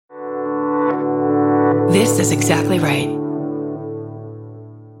This is exactly right.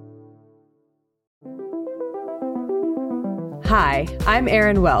 Hi, I'm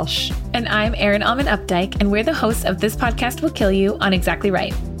Erin Welsh. And I'm Erin Alman Updike, and we're the hosts of This Podcast Will Kill You on Exactly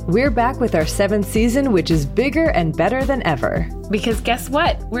Right. We're back with our 7th season, which is bigger and better than ever. Because guess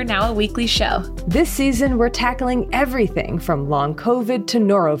what? We're now a weekly show. This season, we're tackling everything from long COVID to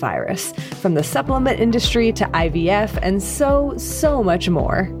norovirus, from the supplement industry to IVF, and so much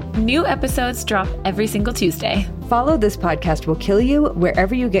more. New episodes drop every single Tuesday. Follow This Podcast Will Kill You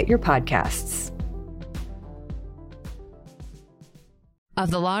wherever you get your podcasts. Of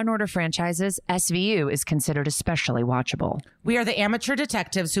the Law & Order franchises, SVU is considered especially watchable. We are the amateur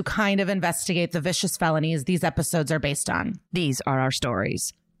detectives who kind of investigate the vicious felonies these episodes are based on. These are our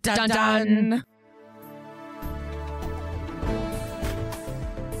stories. Dun dun dun!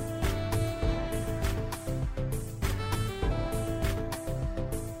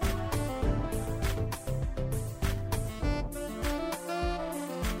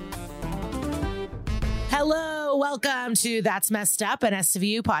 Hello, welcome to That's Messed Up, an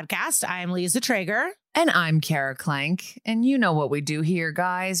SVU podcast. I'm Lisa Traeger. And I'm Kara Clank. And you know what we do here,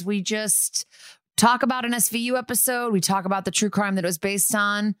 guys. We just talk about an SVU episode. We talk about the true crime that it was based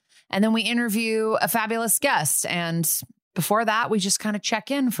on. And then we interview a fabulous guest. And before that, we just kind of check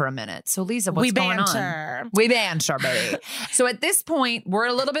in for a minute. So, Lisa, what's going on? We banter, baby. So at this point, we're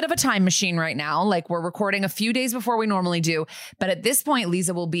a little bit of a time machine right now. Like, we're recording a few days before we normally do. But at this point,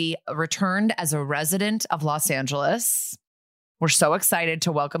 Lisa will be returned as a resident of Los Angeles. We're so excited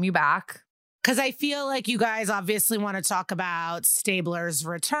to welcome you back. Because I feel like you guys obviously want to talk about Stabler's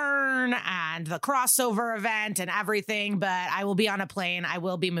return and the crossover event and everything, but I will be on a plane. I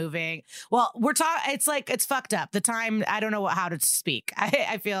will be moving. Well, it's fucked up. The time, I don't know how to speak.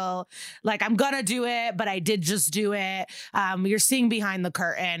 I feel like I'm going to do it, but I did just do it. You're seeing behind the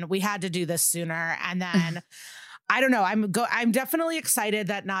curtain. We had to do this sooner. And then I don't know. I'm definitely excited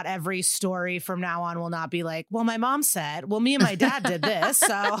that not every story from now on will not be like, well, my mom said, well, me and my dad did this.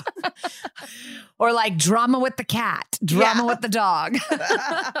 So, or like drama with the cat, drama with the dog.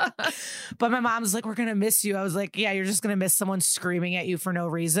 But my mom's like, we're going to miss you. I was like, yeah, you're just going to miss someone screaming at you for no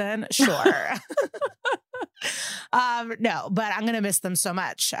reason. Sure. No, but I'm going to miss them so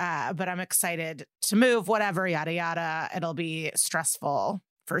much. But I'm excited to move, whatever, yada, yada. It'll be stressful.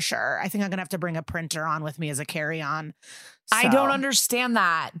 For sure. I think I'm going to have to bring a printer on with me as a carry-on. So. I don't understand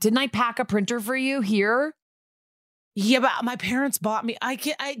that. Didn't I pack a printer for you here? Yeah, but my parents bought me.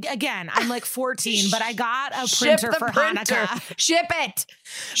 I'm like 14, but I got a printer for Hanukkah. Ship it.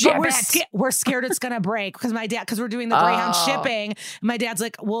 We're scared it's going to break because we're doing the Greyhound shipping. My dad's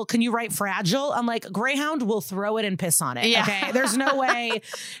like, well, can you write fragile? I'm like, Greyhound will throw it and piss on it. Yeah. Okay. There's no way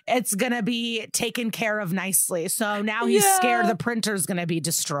it's going to be taken care of nicely. So now he's scared the printer's going to be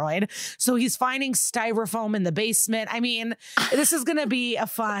destroyed. So he's finding styrofoam in the basement. I mean, this is going to be a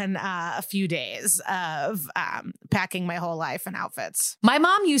fun a few days of packing my whole life in outfits. My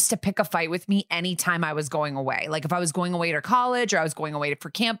mom used to pick a fight with me anytime I was going away. Like if I was going away to college or I was going away for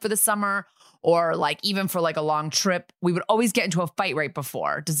camp for the summer or like even for like a long trip, we would always get into a fight right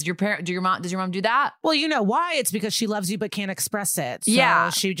before. Does your mom do that? Well, you know why? It's because she loves you but can't express it. So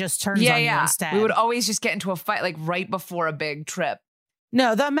she just turns on you instead. We would always just get into a fight like right before a big trip.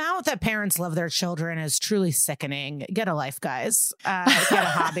 No, the amount that parents love their children is truly sickening. Get a life, guys. Get a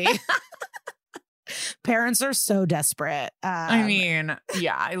hobby. Parents are so desperate. I mean,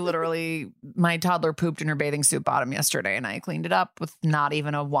 my toddler pooped in her bathing suit bottom yesterday and I cleaned it up with not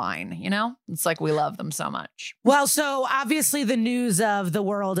even a whine, you know? It's like we love them so much. Well, so obviously the news of the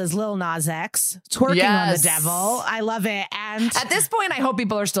world is Lil Nas X twerking on the devil. I love it. And at this point, I hope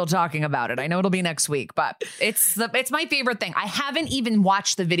people are still talking about it. I know it'll be next week, but it's my favorite thing. I haven't even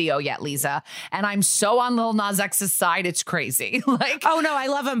watched the video yet, Lisa, and I'm so on Lil Nas X's side. It's crazy. Like, oh no, I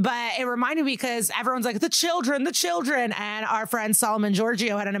love him. But it reminded me because everyone's like, the children. And our friend Solomon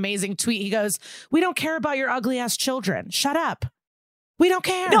Giorgio had an amazing tweet. He goes, we don't care about your ugly ass children. Shut up. We don't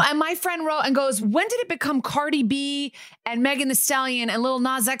care. No, and my friend wrote and goes, when did it become Cardi B and Megan Thee Stallion and Lil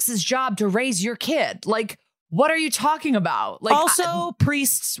Nas X's job to raise your kid? Like, what are you talking about? Like, also,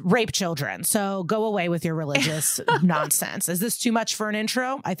 priests rape children. So go away with your religious nonsense. Is this too much for an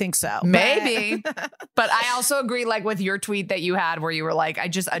intro? I think so. Maybe. But I also agree, like with your tweet that you had where you were like,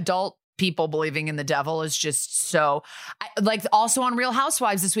 adult people believing in the devil is just so like also on Real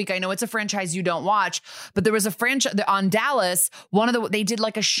Housewives this week. I know it's a franchise you don't watch, but there was a franchise on Dallas. They did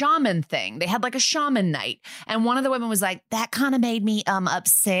like a shaman thing. They had like a shaman night. And one of the women was like, that kind of made me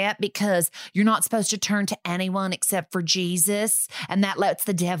upset because you're not supposed to turn to anyone except for Jesus. And that lets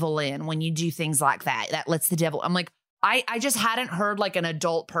the devil in when you do things like that. That lets the devil. I'm like, I just hadn't heard like an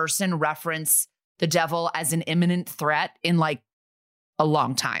adult person reference the devil as an imminent threat in like a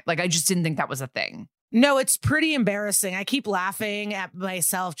long time. Like, I just didn't think that was a thing. No, it's pretty embarrassing. I keep laughing at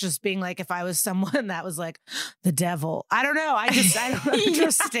myself, just being like, if I was someone that was like the devil, I don't know. I don't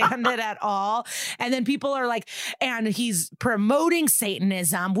understand it at all. And then people are like, and he's promoting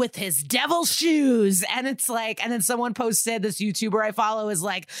Satanism with his devil shoes. And it's like, and then someone posted, this YouTuber I follow is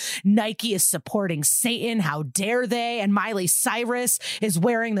like, Nike is supporting Satan. How dare they? And Miley Cyrus is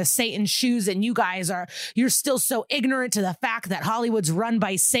wearing the Satan shoes. And you guys you're still so ignorant to the fact that Hollywood's run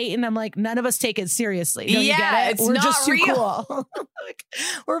by Satan. I'm like, none of us take it seriously. Don't you get it? It's We're not just too real. cool. Like,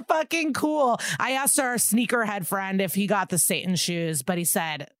 we're fucking cool. I asked our sneakerhead friend if he got the Satan shoes, but he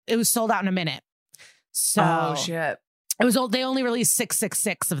said it was sold out in a minute. So Oh shit. it was they only released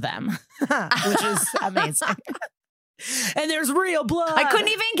 666 of them, which is amazing. And there's real blood. I couldn't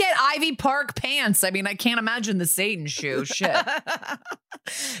even get Ivy Park pants. I mean, I can't imagine the Satan shoe. Shit.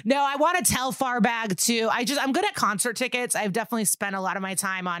 No, I want to tell Farbag too. I'm good at concert tickets. I've definitely spent a lot of my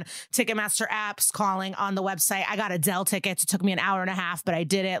time on Ticketmaster apps, calling on the website. I got Adele tickets. It took me an hour and a half, but I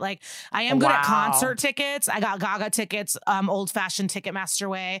did it. Like, I am good at concert tickets. I got Gaga tickets, old fashioned Ticketmaster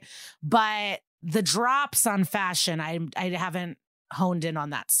way, but the drops on fashion, I haven't honed in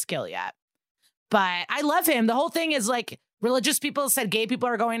on that skill yet. But I love him. The whole thing is like, religious people said gay people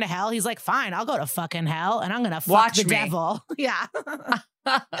are going to hell. He's like, fine, I'll go to fucking hell and I'm going to fuck the devil. Yeah.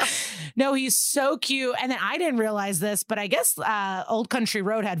 No, he's so cute. And then I didn't realize this, but I guess Old Country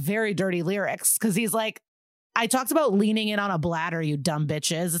Road had very dirty lyrics because he's like, I talked about leaning in on a bladder, you dumb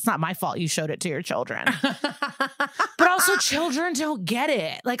bitches. It's not my fault you showed it to your children. But also children don't get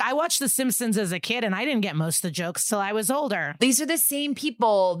it. Like, I watched The Simpsons as a kid and I didn't get most of the jokes till I was older. These are the same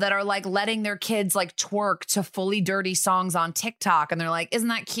people that are like letting their kids like twerk to fully dirty songs on TikTok. And they're like, isn't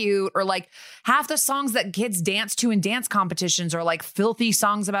that cute? Or like half the songs that kids dance to in dance competitions are like filthy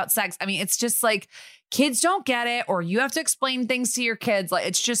songs about sex. I mean, it's just like, kids don't get it, or you have to explain things to your kids. Like,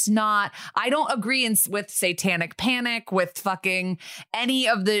 it's just not, I don't agree with satanic panic, with fucking any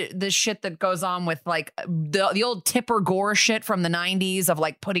of the shit that goes on with like the old Tipper Gore shit from the 90s of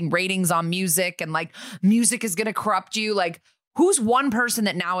like putting ratings on music and like music is going to corrupt you. Like, who's one person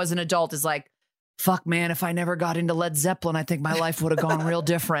that now as an adult is like, fuck, man, if I never got into Led Zeppelin, I think my life would have gone real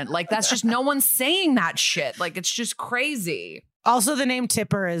different. Like, that's just, no one's saying that shit. Like, it's just crazy. Also, the name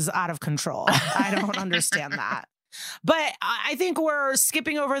Tipper is out of control. I don't understand that. But I think we're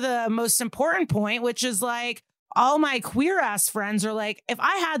skipping over the most important point, which is like, all my queer ass friends are like, if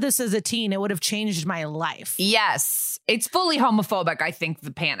I had this as a teen, it would have changed my life. Yes. It's fully homophobic, I think,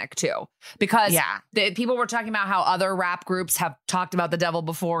 the panic, too. Because people were talking about how other rap groups have talked about the devil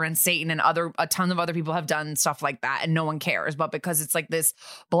before and Satan, and a ton of other people have done stuff like that, and no one cares. But because it's like this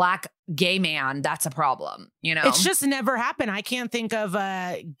black gay man, that's a problem, you know? It's just never happened. I can't think of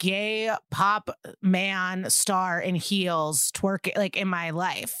a gay pop man star in heels twerking like in my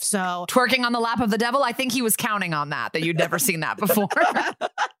life. So twerking on the lap of the devil, I think he was counting on that you'd never seen that before. I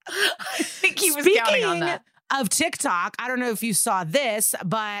think he was counting on that. Of TikTok, I don't know if you saw this,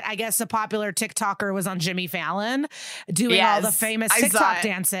 but I guess a popular TikToker was on Jimmy Fallon doing all the famous TikTok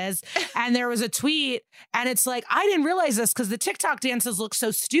dances. And there was a tweet and it's like, I didn't realize this because the TikTok dances look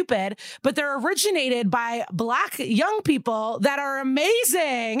so stupid, but they're originated by Black young people that are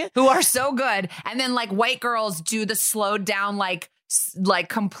amazing. Who are so good. And then like white girls do the slowed down, like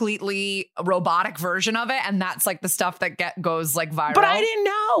completely robotic version of it, and that's like the stuff that goes like viral. But I didn't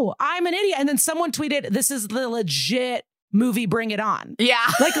know. I'm an idiot. And then someone tweeted, this is the legit movie Bring It On. Yeah.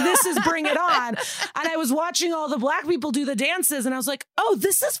 Like, this is Bring It On. And I was watching all the Black people do the dances and I was like, oh,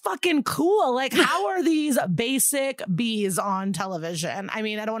 this is fucking cool. Like, how are these basic bees on television? I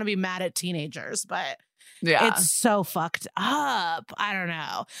mean, I don't want to be mad at teenagers, but yeah, it's so fucked up. I don't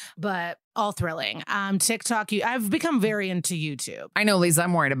know, but all thrilling. TikTok, I've become very into YouTube. I know, Lisa,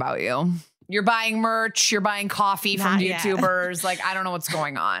 I'm worried about you. You're buying merch. You're buying coffee from YouTubers. Like, I don't know what's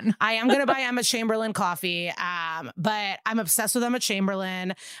going on. I am going to buy Emma Chamberlain coffee. But I'm obsessed with Emma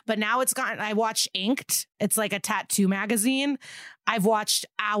Chamberlain. But now I watch Inked. It's like a tattoo magazine. I've watched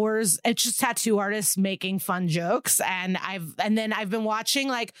hours. It's just tattoo artists making fun jokes. And then I've been watching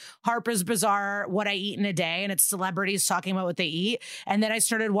like Harper's Bazaar, What I Eat in a Day. And it's celebrities talking about what they eat. And then I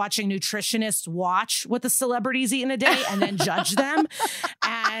started watching nutritionists watch what the celebrities eat in a day and then judge them.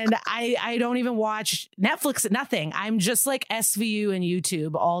 And I don't even watch Netflix, nothing. I'm just like SVU and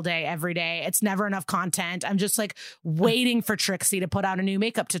YouTube all day, every day. It's never enough content. I'm just like waiting for Trixie to put out a new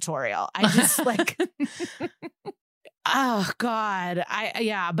makeup tutorial. I just like... Oh God.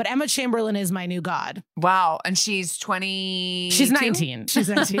 But Emma Chamberlain is my new god. Wow. And she's 20. She's 19. She's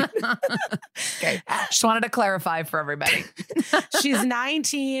 19. Okay. Just wanted to clarify for everybody. She's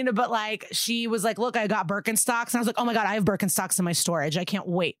 19, but like she was like, look, I got Birkenstocks. And I was like, oh my God, I have Birkenstocks in my storage. I can't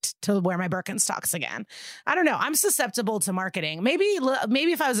wait to wear my Birkenstocks again. I don't know. I'm susceptible to marketing. Maybe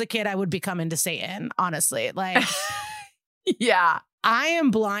if I was a kid, I would become into Satan, honestly. Like, yeah. I am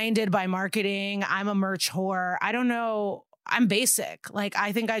blinded by marketing. I'm a merch whore. I don't know. I'm basic. Like,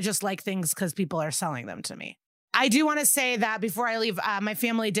 I think I just like things because people are selling them to me. I do want to say that before I leave, my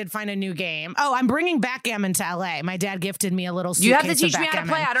family did find a new game. Oh, I'm bringing backgammon to LA. My dad gifted me a little suitcase. You have to teach of me how to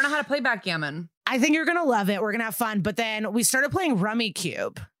backgammon. play. I don't know how to play backgammon. I think you're going to love it. We're going to have fun. But then we started playing Rummy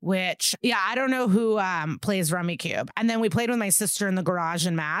Cube, which, I don't know who plays Rummy Cube. And then we played with my sister in the garage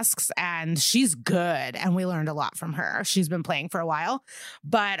in masks, and she's good. And we learned a lot from her. She's been playing for a while.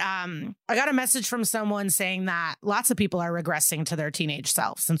 But I got a message from someone saying that lots of people are regressing to their teenage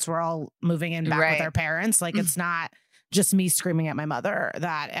self since we're all moving in back with our parents. Like, it's not just me screaming at my mother,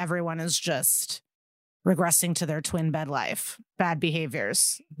 that everyone is just regressing to their twin bed life, bad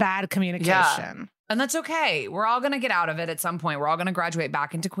behaviors, bad communication. Yeah. And that's okay. We're all going to get out of it at some point. We're all going to graduate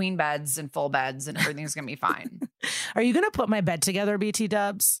back into queen beds and full beds, and everything's going to be fine. Are you going to put my bed together, BT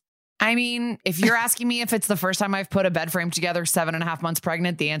Dubs? I mean, if you're asking me if it's the first time I've put a bed frame together 7.5 months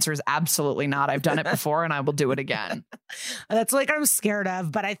pregnant, the answer is absolutely not. I've done it before and I will do it again. That's like I'm scared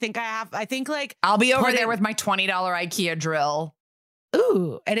of, but I think like I'll be over there with my $20 IKEA drill.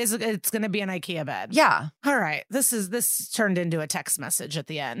 Ooh, it's going to be an IKEA bed. Yeah. All right. This turned into a text message at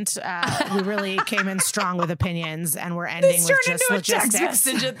the end. We really came in strong with opinions, and we're ending with just logistics. Text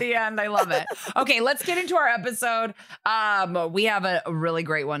message at the end. I love it. Okay, let's get into our episode. We have a really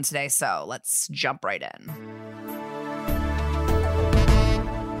great one today, so let's jump right in.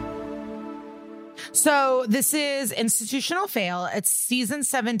 So this is Institutional Fail. It's season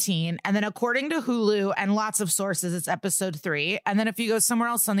 17. And then according to Hulu and lots of sources, it's episode 3. And then if you go somewhere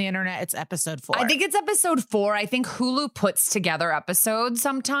else on the internet, it's episode 4. I think it's episode 4. I think Hulu puts together episodes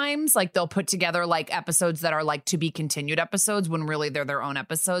sometimes. Like they'll put together like episodes that are like to be continued episodes when really they're their own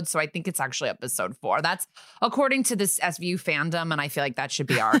episodes. So I think it's actually episode 4. That's according to this SVU fandom. And I feel like that should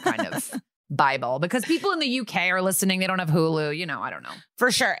be our kind of Bible, because people in the UK are listening. They don't have Hulu, I don't know.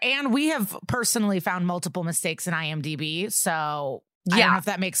 For sure. And we have personally found multiple mistakes in IMDb. So I don't know if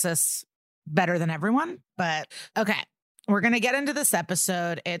that makes us better than everyone, but okay. We're going to get into this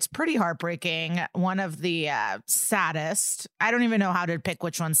episode. It's pretty heartbreaking. One of the saddest. I don't even know how to pick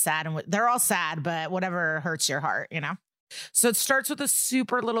which one's sad. And they're all sad, but whatever hurts your heart, So it starts with a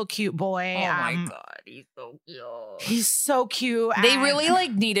super little cute boy. Oh my God. He's so cute. He's so cute. They really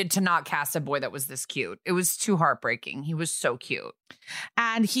needed to not cast a boy that was this cute. It was too heartbreaking. He was so cute.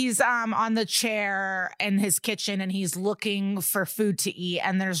 And he's on the chair in his kitchen, and he's looking for food to eat,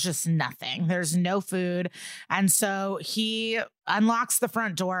 and there's just nothing. There's no food. And so he unlocks the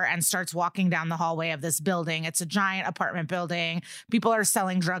front door and starts walking down the hallway of this building. It's a giant apartment building. People are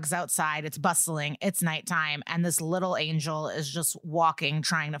selling drugs outside. It's bustling. It's nighttime. And this little angel is just walking,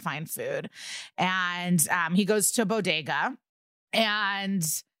 trying to find food. And he goes to a bodega, and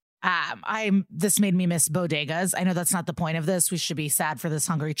this made me miss bodegas. I know that's not the point of this. We should be sad for this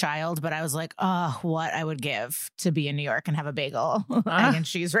hungry child, but I was like, oh, what I would give to be in New York and have a bagel, egg and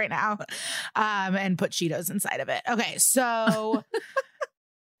cheese right now, and put Cheetos inside of it. Okay, so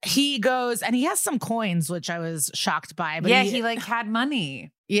he goes and he has some coins, which I was shocked by. But he had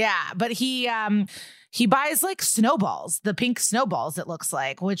money. Yeah, but he buys snowballs, the pink snowballs, it looks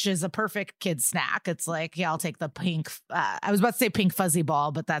like, which is a perfect kid snack. It's like, I'll take the pink. I was about to say pink fuzzy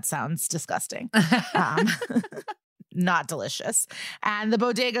ball, but that sounds disgusting. Not delicious. And the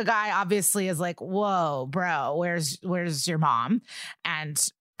bodega guy obviously is like, whoa, bro, where's your mom? And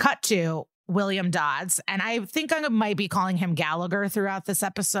cut to William Dodds. And I think I might be calling him Gallagher throughout this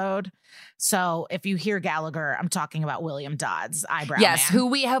episode. So if you hear Gallagher, I'm talking about William Dodds, eyebrow man. Who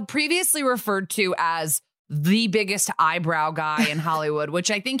we have previously referred to as the biggest eyebrow guy in Hollywood, which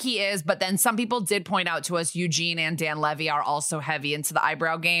I think he is. But then some people did point out to us, Eugene and Dan Levy are also heavy into the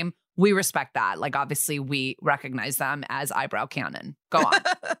eyebrow game. We respect that. Obviously, we recognize them as eyebrow canon. Go on.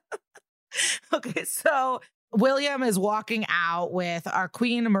 Okay, so William is walking out with our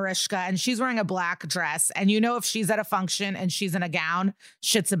queen, Mariska, and she's wearing a black dress. And if she's at a function and she's in a gown,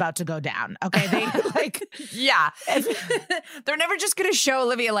 shit's about to go down. Okay, they yeah. They're never just going to show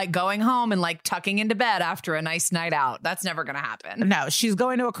Olivia going home and tucking into bed after a nice night out. That's never going to happen. No, she's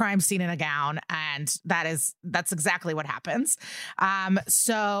going to a crime scene in a gown, and that's exactly what happens.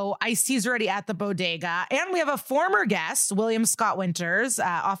 So Ice-T's already at the bodega, and we have a former guest, William Scott Winters.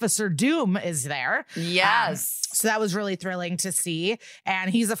 Officer Doom is there. Yes. Nice. So that was really thrilling to see. And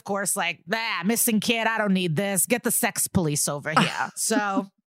he's, of course, like, missing kid. I don't need this. Get the sex police over here. So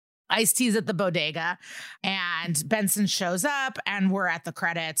Ice-T's at the bodega and Benson shows up and we're at the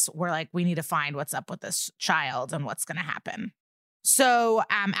credits. We're like, we need to find what's up with this child and what's going to happen. So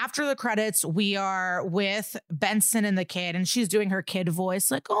after the credits, we are with Benson and the kid, and she's doing her kid voice,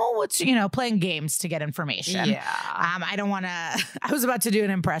 like, oh, what's, playing games to get information. Yeah. I don't want to, I was about to do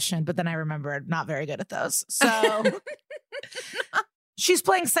an impression, but then I remembered not very good at those. So she's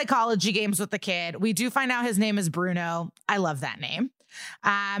playing psychology games with the kid. We do find out his name is Bruno. I love that name.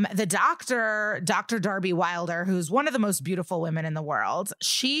 The doctor, Dr. Darby Wilder, who's one of the most beautiful women in the world,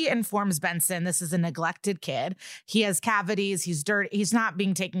 she informs Benson this is a neglected kid. He has cavities. He's dirty. He's not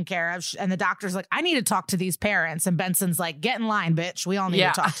being taken care of. And the doctor's like, I need to talk to these parents. And Benson's like, get in line, bitch. We all need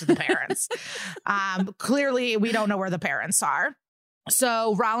to talk to the parents. Clearly, we don't know where the parents are.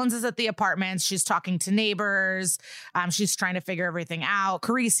 So Rollins is at the apartment. She's talking to neighbors. She's trying to figure everything out.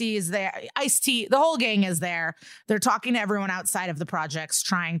 Carisi is there. Ice-T, the whole gang is there. They're talking to everyone outside of the projects,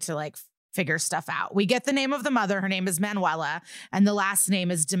 trying to figure stuff out. We get the name of the mother. Her name is Manuela, and the last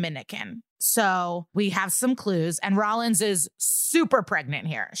name is Dominican. So we have some clues, and Rollins is super pregnant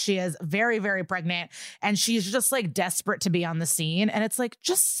here. She is very, very pregnant, and she's just desperate to be on the scene. And it's like,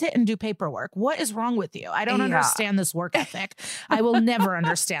 just sit and do paperwork. What is wrong with you? I don't understand this work ethic. I will never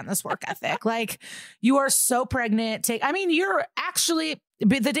understand this work ethic. You are so pregnant. You're actually,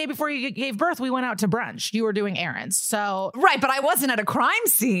 the day before you gave birth, we went out to brunch. You were doing errands. So right, but I wasn't at a crime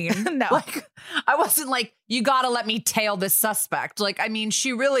scene. No. I wasn't you gotta let me tail this suspect.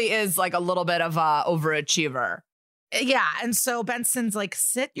 She really is a little bit of a overachiever. Yeah. And so Benson's like,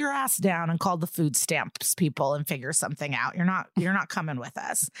 sit your ass down and call the food stamps people and figure something out. You're not coming with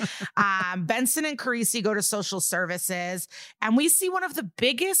us. Benson and Carisi go to social services, and we see one of the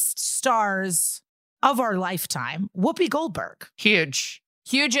biggest stars of our lifetime, Whoopi Goldberg. Huge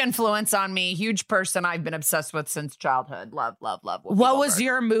influence on me. Huge person I've been obsessed with since childhood. Love Whoopi What Goldberg. was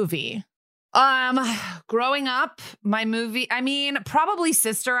your movie? Growing up, my movie, probably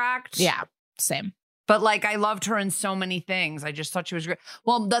Sister Act. Yeah, same. But I loved her in so many things. I just thought she was great.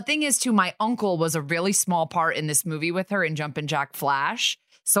 Well, the thing is too, my uncle was a really small part in this movie with her in Jumpin' Jack Flash.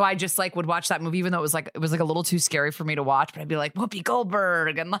 So I just would watch that movie, even though it was a little too scary for me to watch. But I'd be like, Whoopi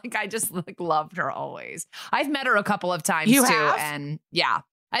Goldberg, and I just loved her always. I've met her a couple of times you too, have? and yeah.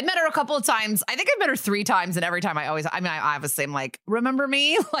 I've met her a couple of times. I think I've met her 3 times, and every time I obviously am remember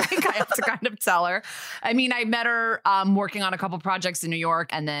me? I have to kind of tell her. I met her working on a couple projects in New York,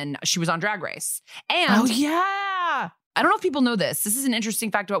 and then she was on Drag Race. And oh, yeah. I don't know if people know this. This is an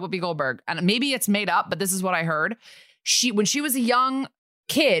interesting fact about Whoopi Goldberg, and maybe it's made up, but this is what I heard. When she was a young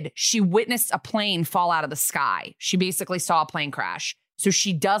kid, she witnessed a plane fall out of the sky. She basically saw a plane crash. So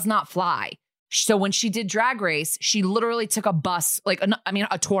she does not fly. So when she did Drag Race, she literally took a bus,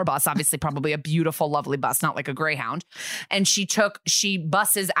 a tour bus, obviously probably a beautiful, lovely bus, not like a Greyhound. And she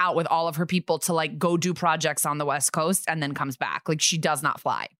buses out with all of her people to go do projects on the West Coast and then comes back. She does not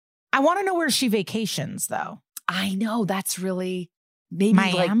fly. I want to know where she vacations, though. I know. That's really... Maybe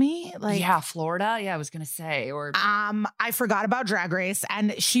Miami? Florida. Yeah, I was going to say. Or I forgot about Drag Race,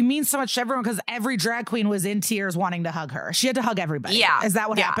 and she means so much to everyone because every drag queen was in tears wanting to hug her. She had to hug everybody. Yeah. Is that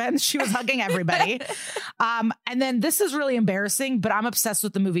what happened? She was hugging everybody. And then this is really embarrassing, but I'm obsessed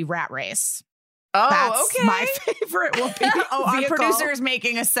with the movie Rat Race. Oh, that's okay. my favorite Whoopi our producer is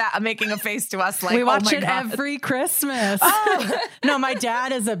making a face to us we watch it every Christmas. Oh. No, my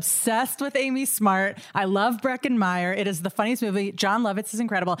dad is obsessed with Amy Smart. I love Breckin Meyer. It is the funniest movie. John Lovitz is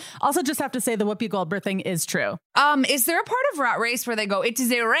incredible. Also, just have to say the Whoopi Goldberg thing is true. Is there a part of Rat Race where they go, it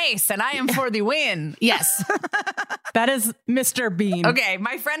is a race and I am for the win? Yes. That is Mr. Bean. Okay,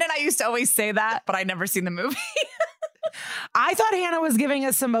 my friend and I used to always say that, but I'd never seen the movie. I thought Hannah was giving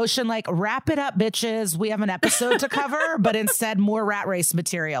us emotion wrap it up, bitches. We have an episode to cover, but instead more Rat Race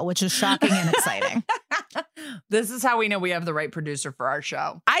material, which is shocking and exciting. This is how we know we have the right producer for our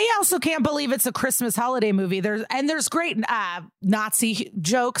show. I also can't believe it's a Christmas holiday movie. There's great Nazi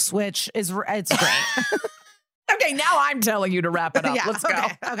jokes, it's great. Okay, now I'm telling you to wrap it up. Yeah, Let's go.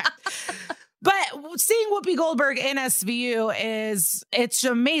 Okay. But seeing Whoopi Goldberg in SVU it's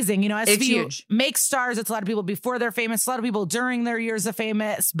amazing. SVU it's huge. Makes stars. It's a lot of people before they're famous, a lot of people during their years of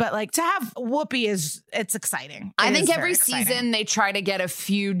famous. But to have Whoopi it's exciting. I think every season they try to get a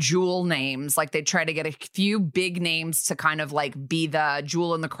few jewel names. They try to get a few big names to kind of be the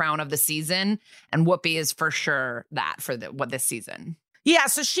jewel in the crown of the season. And Whoopi is for sure that for this season. Yeah,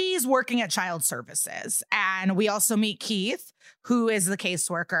 so she's working at Child Services. And we also meet Keith, who is the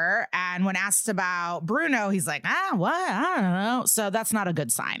caseworker. And when asked about Bruno, he's like, what? I don't know. So that's not a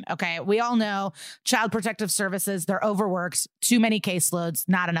good sign. Okay. We all know Child Protective Services, they're overworked, too many caseloads,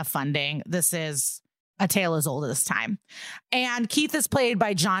 not enough funding. This is a tale as old as time. And Keith is played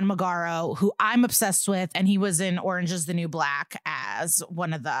by John Magaro, who I'm obsessed with. And he was in Orange is the New Black as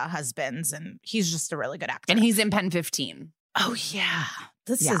one of the husbands. And he's just a really good actor. And he's in Pen 15. Oh yeah.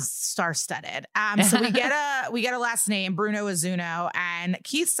 This is star-studded. So we get a last name, Bruno Azuno, and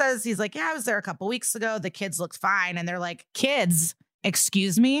Keith says, he's like, yeah, I was there a couple weeks ago. The kids looked fine. And they're like, kids,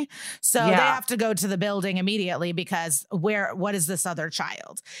 excuse me. So they have to go to the building immediately because what is this other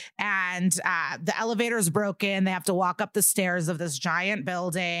child? And the elevator is broken. They have to walk up the stairs of this giant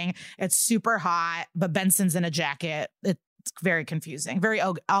building. It's super hot, but Benson's in a jacket. It's very confusing. Very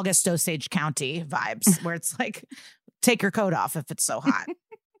August Osage County vibes where it's like, take your coat off if it's so hot.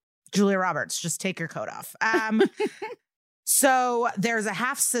 Julia Roberts, just take your coat off. So there's a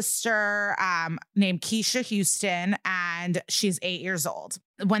half sister named Keisha Houston, and she's 8 years old.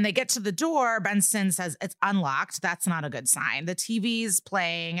 When they get to the door, Benson says it's unlocked. That's not a good sign. The TV's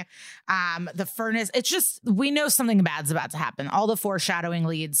playing, the furnace. It's just, we know something bad's about to happen. All the foreshadowing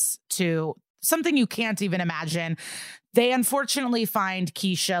leads to something you can't even imagine. They unfortunately find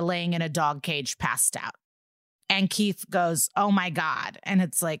Keisha laying in a dog cage, passed out. And Keith goes, oh my God. And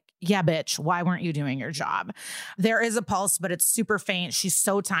it's like, yeah, bitch, why weren't you doing your job? There is a pulse, but it's super faint. She's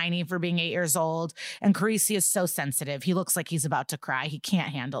so tiny for being 8 years old. And Carisi is so sensitive. He looks like he's about to cry. He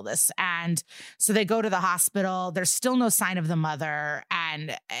can't handle this. And so they go to the hospital. There's still no sign of the mother.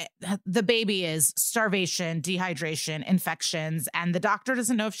 And the baby is starvation, dehydration, infections. And the doctor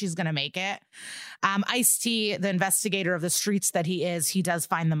doesn't know if she's going to make it. Ice-T, the investigator of the streets that he is, he does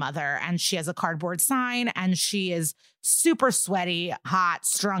find the mother. And she has a cardboard sign. And she is super sweaty, hot,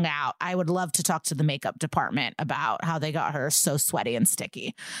 strung out. I would love to talk to the makeup department about how they got her so sweaty and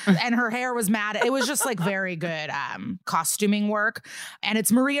sticky. And her hair was mad. It was just like very good costuming work. And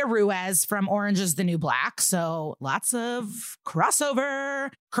it's Maria Ruiz from Orange is the New Black. So lots of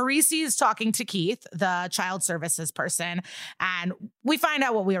crossover. Carisi is talking to Keith, the child services person. And we find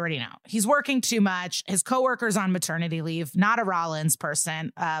out what we already know. He's working too much. His coworker's on maternity leave, not a Rollins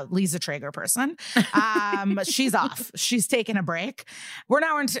person, Lisa Traeger person. She's off. She's taking a break. We're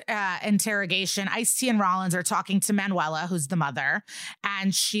now in interrogation. Ice-T and Rollins are talking to Manuela, who's the mother.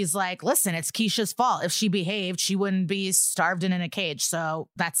 And she's like, listen, it's Keisha's fault. If she behaved, she wouldn't be starved and in a cage. So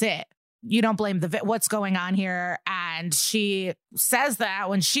that's it. You don't blame what's going on here. And she says that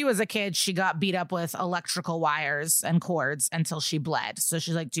when she was a kid, she got beat up with electrical wires and cords until she bled. So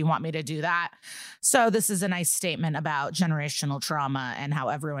she's like, do you want me to do that? So this is a nice statement about generational trauma and how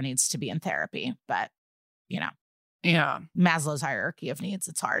everyone needs to be in therapy. But, you know. Yeah. Maslow's hierarchy of needs.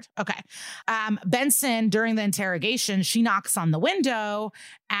 It's hard. Okay. Benson, during the interrogation, she knocks on the window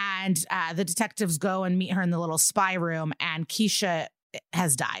and the detectives go and meet her in the little spy room, and Keisha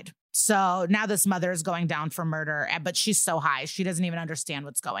has died. So now this mother is going down for murder, but she's so high, she doesn't even understand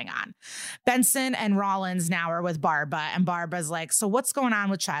what's going on. Benson and Rollins now are with Barba, and Barba's like, so what's going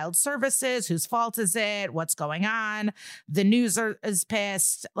on with child services? Whose fault is it? What's going on? The news is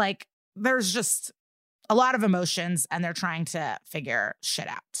pissed. Like, there's just a lot of emotions, and they're trying to figure shit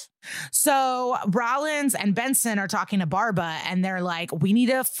out. So Rollins and Benson are talking to Barba, and they're like, we need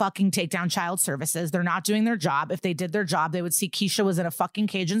to fucking take down child services. They're not doing their job. If they did their job, they would see Keisha was in a fucking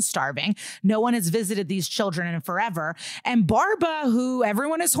cage and starving. No one has visited these children in forever. And Barba, who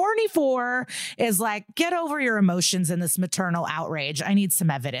everyone is horny for, is like, get over your emotions in this maternal outrage. I need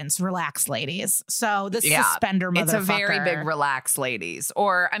some evidence. Relax, ladies. So this suspender motherfucker. It's a very big relax, ladies.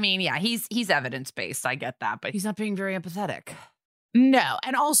 Or, I mean, yeah, he's evidence-based. I get that, but he's not being very empathetic. No.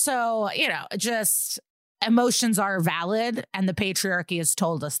 And also, you know, just emotions are valid, and the patriarchy has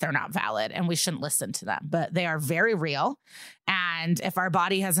told us they're not valid and we shouldn't listen to them, but they are very real. And if our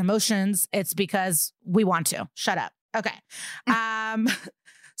body has emotions, it's because we want to. Shut up. Okay.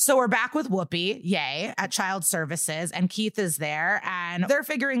 So we're back with Whoopi, yay, at Child Services, and Keith is there, and they're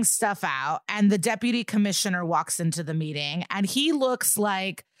figuring stuff out. And the deputy commissioner walks into the meeting, and he looks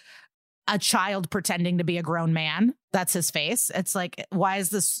like a child pretending to be a grown man. That's his face. It's like, why is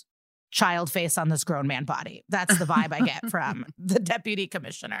this child face on this grown man body? That's the vibe I get from the deputy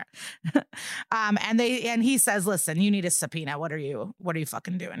commissioner. And he says, listen, you need a subpoena. What are you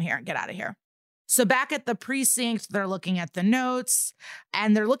fucking doing here? Get out of here. So back at the precinct, they're looking at the notes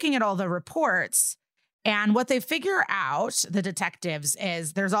and they're looking at all the reports. And what they figure out, the detectives,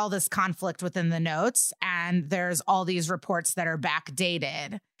 is there's all this conflict within the notes, and there's all these reports that are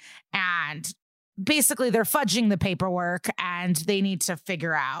backdated. And basically they're fudging the paperwork and they need to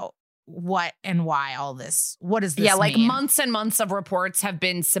figure out what and why all this. What does this Yeah, like mean? months and months of reports have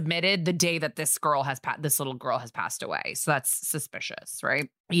been submitted the day that this little girl has passed away. So that's suspicious, right?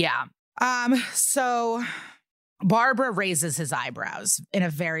 Yeah. So Barbara raises his eyebrows in a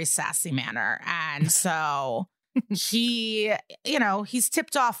very sassy manner. And so he, he's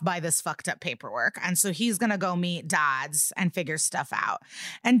tipped off by this fucked up paperwork. And so he's going to go meet Dodds and figure stuff out.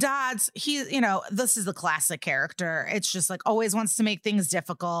 And Dodds, this is the classic character. It's just like always wants to make things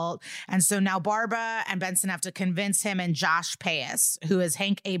difficult. And so now Barbara and Benson have to convince him and Josh Payas, who is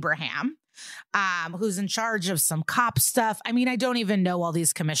Hank Abraham, who's in charge of some cop stuff. I mean, I don't even know all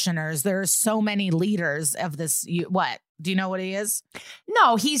these commissioners. There are so many leaders of this. What? Do you know what he is?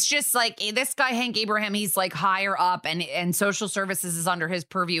 No, he's just like this guy, Hank Abraham. He's like higher up and social services is under his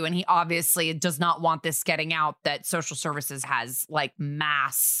purview. And he obviously does not want this getting out that social services has like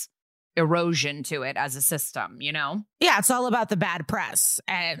mass erosion to it as a system, Yeah, it's all about the bad press.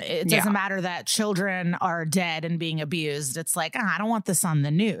 And it doesn't matter that children are dead and being abused. It's like, I don't want this on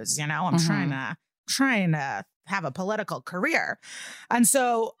the news. I'm trying to have a political career. And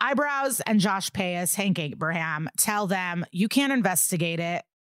so Eyebrows and Josh Payas, Hank Abraham, tell them, you can't investigate it.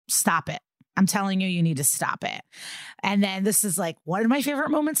 Stop it. I'm telling you, you need to stop it. And then this is like one of my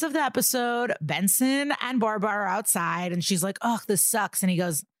favorite moments of the episode. Benson and Barbara are outside and she's like, oh, this sucks. And he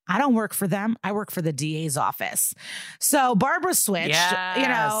goes, I don't work for them. I work for the DA's office. So Barbara switched,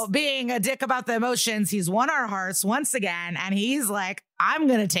 being a dick about the emotions. He's won our hearts once again. And he's like, I'm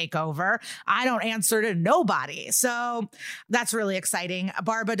going to take over. I don't answer to nobody. So that's really exciting.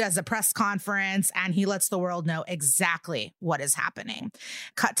 Barbara does a press conference and he lets the world know exactly what is happening.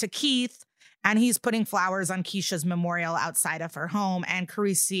 Cut to Keith. And he's putting flowers on Keisha's memorial outside of her home. And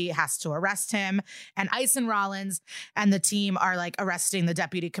Carisi has to arrest him. And Ice and Rollins and the team are like arresting the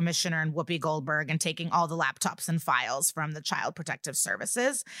deputy commissioner and Whoopi Goldberg and taking all the laptops and files from the Child Protective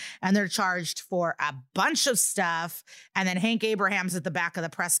Services. And they're charged for a bunch of stuff. And then Hank Abraham's at the back of the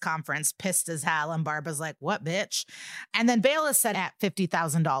press conference, pissed as hell. And Barbara's like, what, bitch? And then bail is set at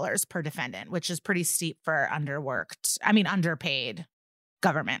 $50,000 per defendant, which is pretty steep for underpaid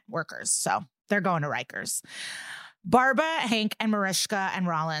government workers. So they're going to Rikers. Barbara, Hank, and Mariska and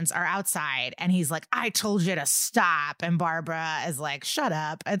Rollins are outside and he's like, I told you to stop. And Barbara is like, shut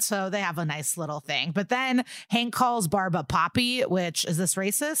up. And so they have a nice little thing. But then Hank calls Barbara Poppy, which is this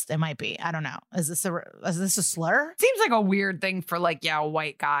racist? It might be. I don't know. Is this a slur? Seems like a weird thing for a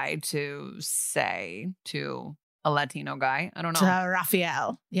white guy to say to a Latino guy. I don't know. To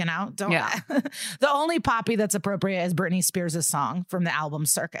Raphael, The only Poppy that's appropriate is Britney Spears' song from the album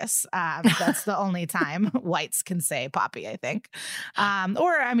Circus. That's the only time whites can say Poppy, I think.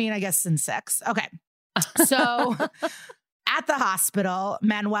 I guess in sex. Okay. So at the hospital,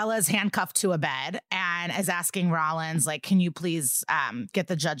 Manuela's handcuffed to a bed and is asking Rollins, like, can you please get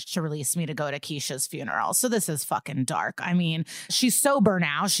the judge to release me to go to Keisha's funeral? So this is fucking dark. I mean, she's sober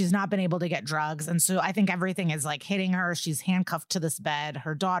now. She's not been able to get drugs. And so I think everything is like hitting her. She's handcuffed to this bed.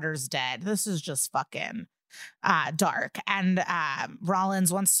 Her daughter's dead. This is just fucking dark. And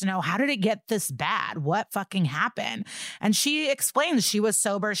Rollins wants to know, how did it get this bad? What fucking happened? And she explains she was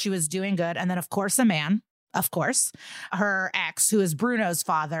sober. She was doing good. And then, of course, her ex, who is Bruno's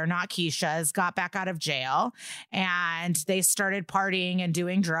father, not Keisha's, got back out of jail and they started partying and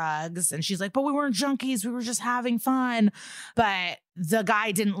doing drugs. And she's like, but we weren't junkies. We were just having fun. But the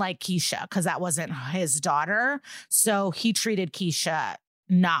guy didn't like Keisha because that wasn't his daughter. So he treated Keisha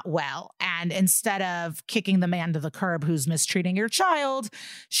not well. And instead of kicking the man to the curb who's mistreating your child,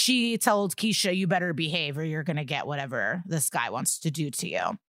 she told Keisha, you better behave or you're going to get whatever this guy wants to do to you.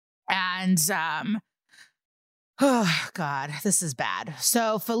 And, oh, God, this is bad.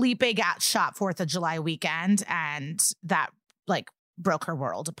 So Felipe got shot 4th of July weekend, and that broke her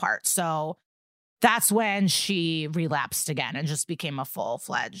world apart. So that's when she relapsed again and just became a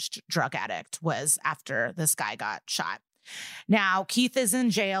full-fledged drug addict, was after this guy got shot. Now, Keith is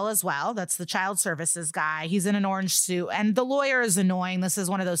in jail as well. That's the child services guy. He's in an orange suit, and the lawyer is annoying. This is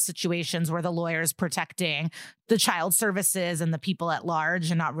one of those situations where the lawyer is protecting the child services and the people at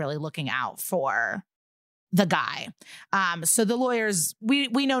large and not really looking out for the guy. So the lawyers, we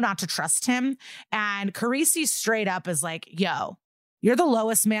know not to trust him. And Carisi straight up is like, yo, you're the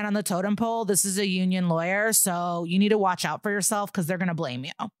lowest man on the totem pole. This is a union lawyer, so you need to watch out for yourself because they're going to blame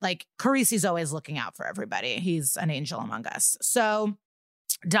you. Like, Carisi's always looking out for everybody. He's an angel among us. So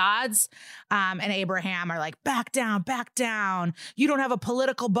Dodds and Abraham are like, back down, back down. You don't have a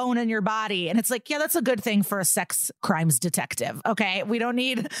political bone in your body. And it's like, yeah, that's a good thing for a sex crimes detective. Okay. We don't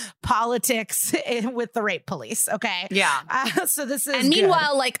need politics with the rape police. Okay. Yeah. So this is And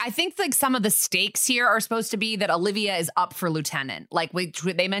meanwhile, like, I think like some of the stakes here are supposed to be that Olivia is up for lieutenant. Like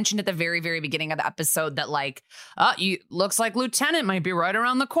they mentioned at the very, very beginning of the episode that like, looks like lieutenant might be right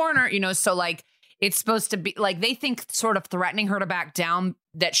around the corner, you know? So like, it's supposed to be like they think sort of threatening her to back down,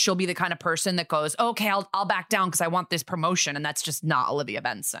 that she'll be the kind of person that goes, okay, I'll back down because I want this promotion. And that's just not Olivia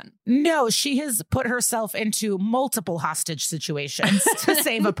Benson. No, she has put herself into multiple hostage situations to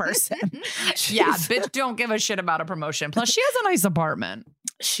save a person. Yeah, bitch don't give a shit about a promotion. Plus, she has a nice apartment.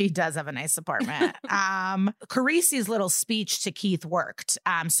 She does have a nice apartment. Carisi's little speech to Keith worked.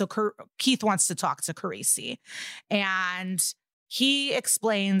 So Keith wants to talk to Carisi. And he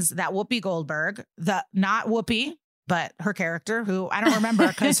explains that Whoopi Goldberg, not Whoopi, but her character, who I don't remember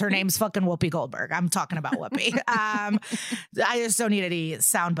because her name's fucking Whoopi Goldberg. I'm talking about Whoopi. I just don't need any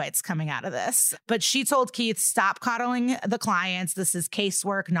sound bites coming out of this. But she told Keith, stop coddling the clients. This is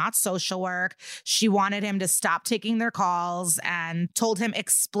casework, not social work. She wanted him to stop taking their calls and told him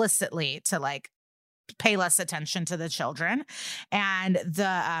explicitly to like pay less attention to the children. And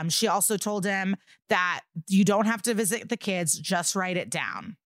she also told him that you don't have to visit the kids, just write it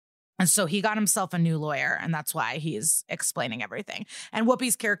down. And so he got himself a new lawyer, and that's why he's explaining everything. And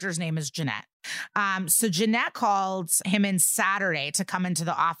Whoopi's character's name is Jeanette. So Jeanette called him in Saturday to come into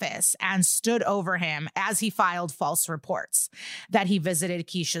the office and stood over him as he filed false reports that he visited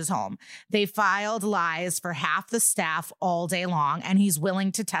Keisha's home. They filed lies for half the staff all day long, and he's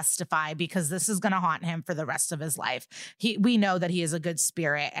willing to testify because this is going to haunt him for the rest of his life. We know that he is a good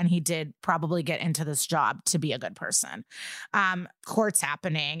spirit, and he did probably get into this job to be a good person. Court's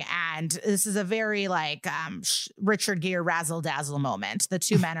happening, and this is a very like Richard Gere razzle dazzle moment. The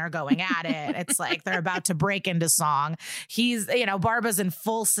two men are going at it. It's like they're about to break into song. Barbara's in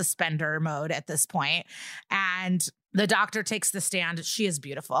full suspender mode at this point. And the doctor takes the stand. She is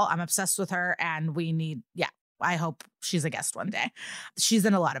beautiful. I'm obsessed with her. And I hope she's a guest one day. She's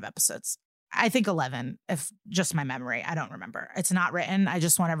in a lot of episodes. I think 11, if just my memory. I don't remember. It's not written. I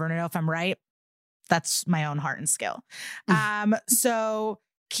just want everyone to know if I'm right. That's my own heart and skill. So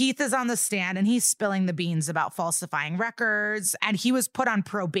Keith is on the stand and he's spilling the beans about falsifying records. And he was put on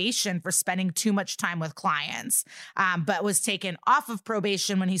probation for spending too much time with clients, but was taken off of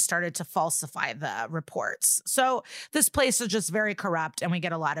probation when he started to falsify the reports. So this place is just very corrupt, and we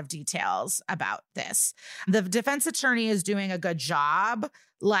get a lot of details about this. The defense attorney is doing a good job.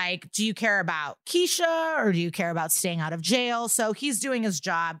 Like, do you care about Keisha or do you care about staying out of jail? So he's doing his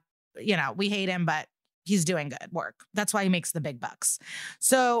job. We hate him, but he's doing good work. That's why he makes the big bucks.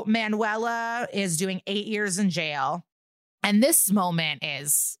 So Manuela is doing 8 years in jail. And this moment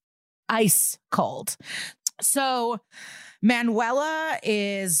is ice cold. So Manuela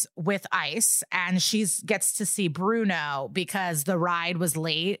is with ICE and she gets to see Bruno because the ride was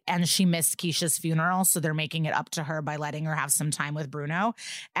late and she missed Keisha's funeral. So they're making it up to her by letting her have some time with Bruno.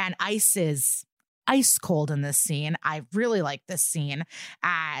 And ICE is ice cold in this scene. I really like this scene.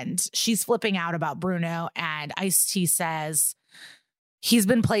 And she's flipping out about Bruno, and Ice-T says he's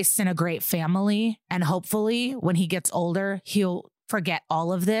been placed in a great family, and hopefully when he gets older, he'll forget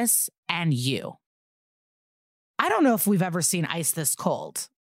all of this and you. I don't know if we've ever seen Ice this cold,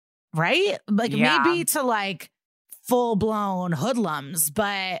 right? Like maybe to like full blown hoodlums,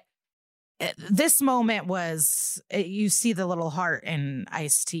 but this moment was, you see the little heart in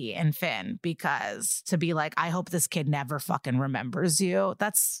Ice-T and Finn, because to be like, I hope this kid never fucking remembers you.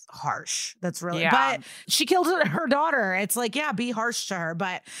 That's harsh. That's really, but she killed her daughter. It's like, yeah, be harsh to her.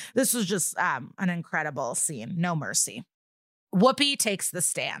 But this was just an incredible scene. No mercy. Whoopi takes the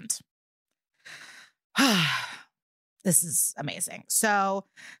stand. This is amazing. So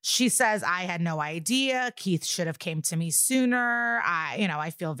she says, I had no idea. Keith should have came to me sooner.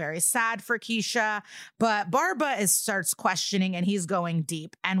 I feel very sad for Keisha. But Barba starts questioning, and he's going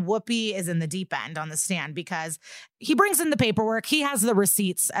deep. And Whoopi is in the deep end on the stand because he brings in the paperwork. He has the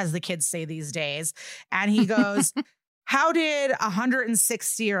receipts, as the kids say these days. And he goes, how did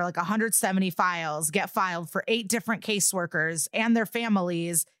 160 or like 170 files get filed for 8 different caseworkers and their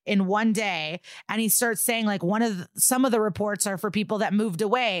families in one day? And he starts saying like some of the reports are for people that moved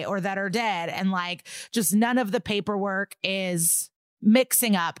away or that are dead. And like just none of the paperwork is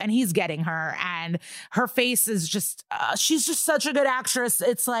mixing up and he's getting her, and her face is just she's just such a good actress.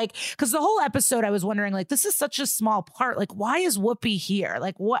 It's like, because the whole episode I was wondering, like, this is such a small part, like why is Whoopi here,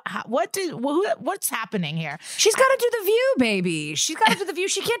 like what's happening here? She's got to do The View, baby. She's got to do The View.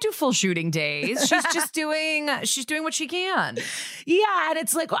 She can't do full shooting days. She's just doing what she can. Yeah, and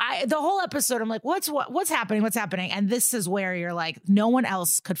it's like the whole episode I'm like, what's happening, and this is where you're like, no one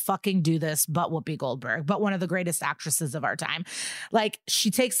else could fucking do this but Whoopi Goldberg, but one of the greatest actresses of our time. Like,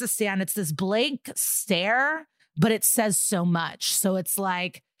 she takes the stand. It's this blank stare, but it says so much. So it's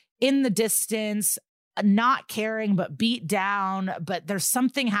like in the distance, not caring, but beat down, but there's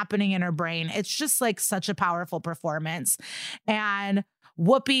something happening in her brain. It's just like such a powerful performance. And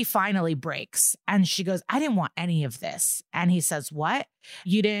Whoopi finally breaks and she goes, I didn't want any of this. And he says, what?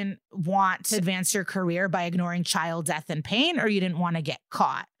 You didn't want to advance your career by ignoring child death and pain, or you didn't want to get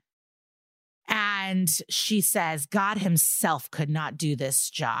caught? And she says, God himself could not do this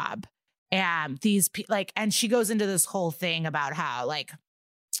job. And and she goes into this whole thing about how, like,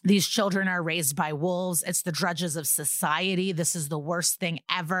 these children are raised by wolves. It's the drudges of society. This is the worst thing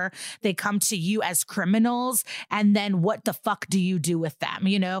ever. They come to you as criminals. And then what the fuck do you do with them?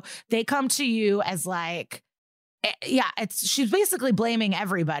 You know, they come to you as like, yeah, she's basically blaming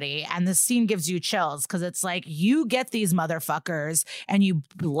everybody. And the scene gives you chills because it's like, you get these motherfuckers and you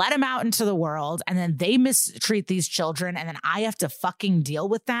let them out into the world and then they mistreat these children and then I have to fucking deal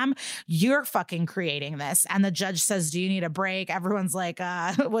with them. You're fucking creating this. And the judge says, do you need a break? Everyone's like,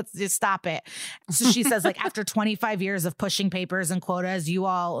 just stop it. So she says, like, after 25 years of pushing papers and quotas, you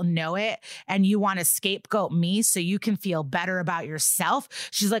all know it. And you want to scapegoat me so you can feel better about yourself.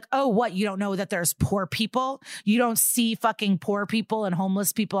 She's like, oh, what? You don't know that there's poor people? You don't see fucking poor people and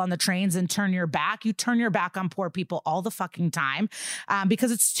homeless people on the trains and turn your back. You turn your back on poor people all the fucking time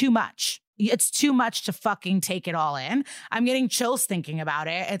because it's too much. It's too much to fucking take it all in. I'm getting chills thinking about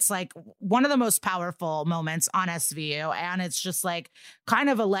it. It's like one of the most powerful moments on SVU. And it's just like kind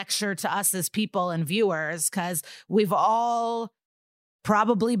of a lecture to us as people and viewers, because we've all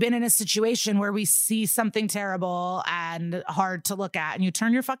probably been in a situation where we see something terrible and hard to look at and you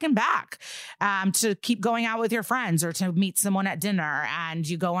turn your fucking back to keep going out with your friends or to meet someone at dinner and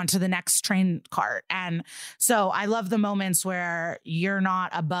you go onto the next train cart. And so I love the moments where you're not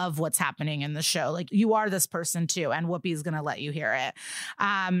above what's happening in the show. Like, you are this person too. And Whoopi's going to let you hear it.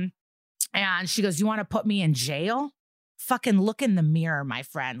 And she goes, you want to put me in jail? Fucking look in the mirror, my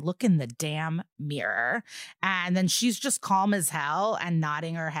friend. Look in the damn mirror. And then she's just calm as hell and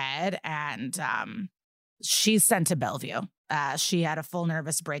nodding her head. And she's sent to Bellevue. She had a full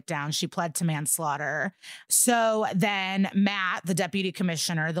nervous breakdown. She pled to manslaughter. So then Matt, the deputy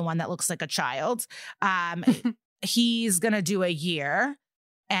commissioner, the one that looks like a child, he's going to do a year.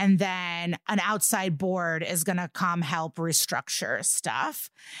 And then an outside board is going to come help restructure stuff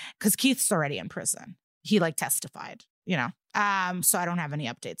because Keith's already in prison. He testified. So I don't have any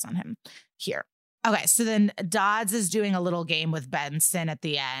updates on him here. Okay, so then Dodds is doing a little game with Benson at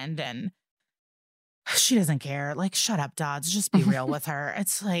the end, and she doesn't care. Like, shut up, Dodds. Just be real with her.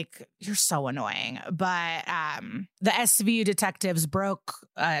 It's like, you're so annoying. But the SVU detectives broke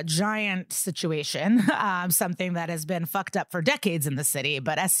a giant situation, something that has been fucked up for decades in the city,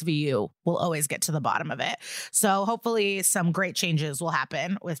 but SVU will always get to the bottom of it. So hopefully some great changes will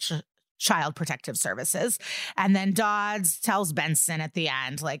happen with Child Protective Services. And then Dodds tells Benson at the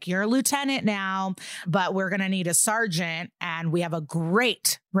end, like, you're a lieutenant now, but we're going to need a sergeant and we have a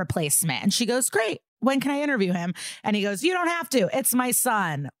great replacement. And she goes, great. When can I interview him? And he goes, you don't have to. It's my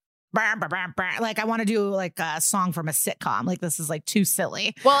son. Like, I want to do like a song from a sitcom. Like, this is like too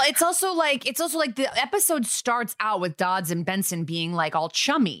silly. Well, it's also like the episode starts out with Dodds and Benson being like all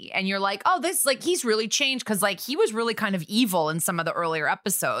chummy. And you're like, oh, this, like, he's really changed. Cause like he was really kind of evil in some of the earlier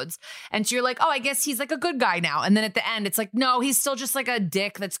episodes. And so you're like, oh, I guess he's like a good guy now. And then at the end, it's like, no, he's still just like a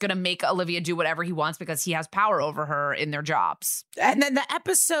dick that's going to make Olivia do whatever he wants because he has power over her in their jobs. And then the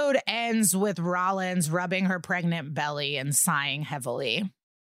episode ends with Rollins rubbing her pregnant belly and sighing heavily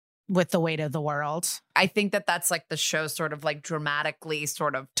with the weight of the world. I think that that's like the show sort of like dramatically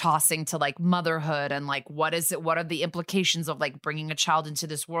sort of tossing to like motherhood and like, what is it? What are the implications of like bringing a child into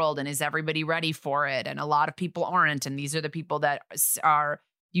this world? And is everybody ready for it? And a lot of people aren't. And these are the people that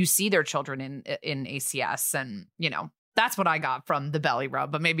you see their children in ACS. And, that's what I got from the belly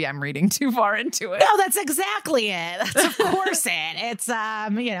rub, but maybe I'm reading too far into it. No, that's exactly it. That's of course it. It's,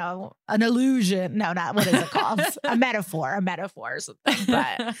 an illusion. No, not, what is it called? a metaphor or something.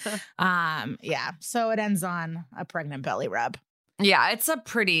 But, yeah. So it ends on a pregnant belly rub. Yeah, it's a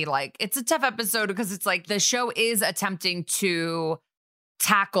pretty, it's a tough episode because it's like the show is attempting to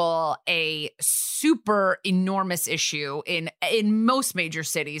tackle a super enormous issue in most major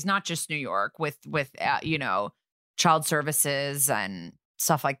cities, not just New York, with child services and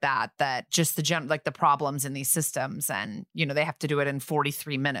stuff like that, just the problems in these systems. And, they have to do it in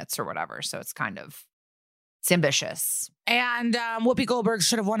 43 minutes or whatever. So it's ambitious. And Whoopi Goldberg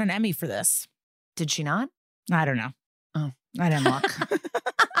should have won an Emmy for this. Did she not? I don't know. Oh, I didn't look.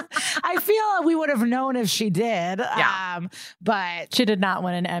 I feel we would have known if she did. Yeah. But she did not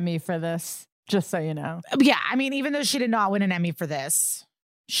win an Emmy for this, just so you know. Yeah. I mean, even though she did not win an Emmy for this,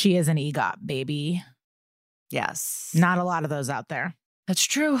 she is an EGOT baby. Yes. Not a lot of those out there. That's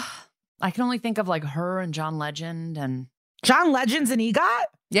true. I can only think of like her and John Legend. And John Legend's an EGOT?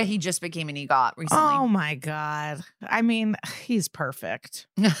 Yeah, he just became an EGOT recently. Oh my God. I mean, he's perfect.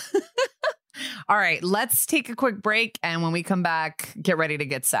 All right, let's take a quick break. And when we come back, get ready to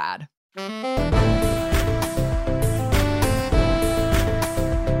get sad.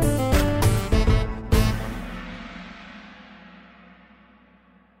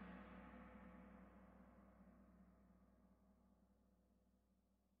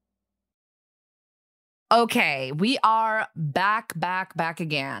 Okay, we are back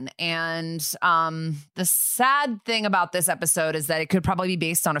again. And the sad thing about this episode is that it could probably be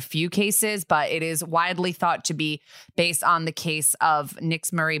based on a few cases, but it is widely thought to be based on the case of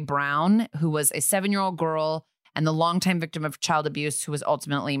Nixmurray Brown, who was a 7-year-old girl and the longtime victim of child abuse who was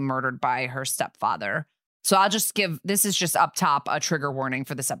ultimately murdered by her stepfather. So I'll just this is just up top a trigger warning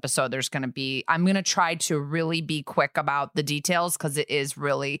for this episode. I'm going to try to really be quick about the details because it is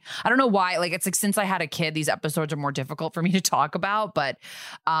really, I don't know why, it's like since I had a kid, these episodes are more difficult for me to talk about, but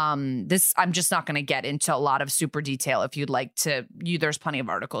I'm just not going to get into a lot of super detail. If you'd like to, there's plenty of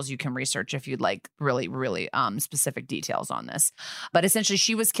articles you can research if you'd like really, really specific details on this. But essentially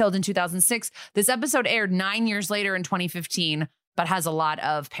she was killed in 2006. This episode aired 9 years later in 2015, but has a lot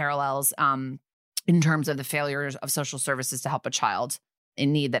of parallels in terms of the failures of social services to help a child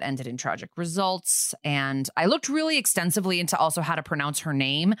in need that ended in tragic results. And I looked really extensively into also how to pronounce her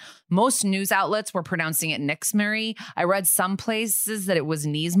name. Most news outlets were pronouncing it Nixmurray. I read some places that it was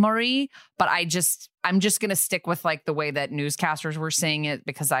Nixmurray, but I'm just going to stick with the way that newscasters were saying it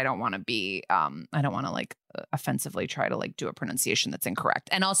because I don't want to be, offensively try to do a pronunciation that's incorrect.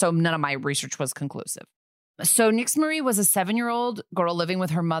 And also none of my research was conclusive. So Nixmurray was a 7-year-old girl living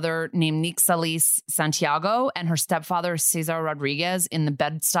with her mother named Nixalis Santiago and her stepfather Cesar Rodriguez in the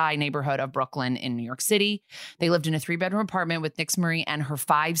Bed-Stuy neighborhood of Brooklyn in New York City. They lived in a 3-bedroom apartment with Nixmurray and her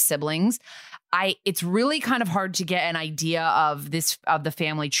 5 siblings. It's really kind of hard to get an idea of the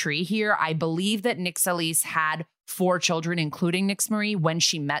family tree here. I believe that Nixalis had 4 children, including Nixmurray, when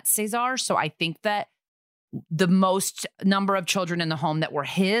she met Cesar. So I think that the most number of children in the home that were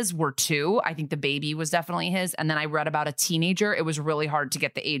his were 2. I think the baby was definitely his. And then I read about a teenager. It was really hard to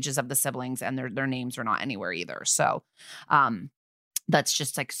get the ages of the siblings, and their names are not anywhere either. So that's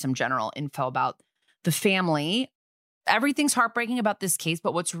just some general info about the family. Everything's heartbreaking about this case,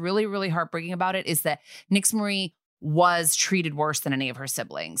 but what's really, really heartbreaking about it is that Nixmurray was treated worse than any of her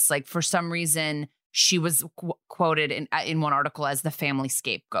siblings. For some reason, she was quoted in one article as the family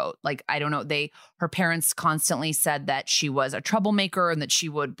scapegoat. I don't know. Her parents constantly said that she was a troublemaker and that she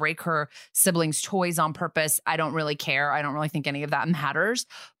would break her siblings' toys on purpose. I don't really care. I don't really think any of that matters.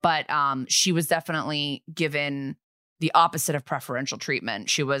 But she was definitely given the opposite of preferential treatment.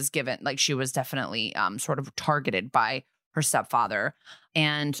 She was definitely sort of targeted by her stepfather.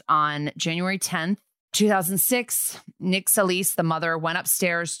 And on January 10th, 2006, Nixalis, the mother, went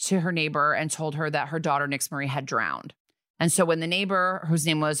upstairs to her neighbor and told her that her daughter Nixmurray had drowned. And so when the neighbor, whose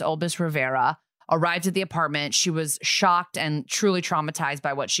name was Olbis Rivera, arrived at the apartment, she was shocked and truly traumatized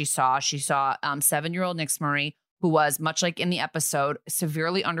by what she saw. She saw 7-year-old Nixmurray, who was, much like in the episode,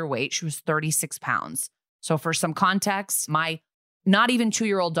 severely underweight. She was 36 pounds. So for some context, my not even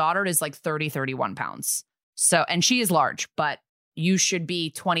 2-year-old daughter is 30, 31 pounds. So, and she is large, but you should be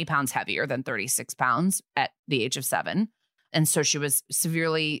 20 pounds heavier than 36 pounds at the age of 7. And so she was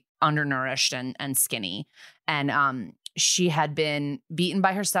severely undernourished and skinny. And she had been beaten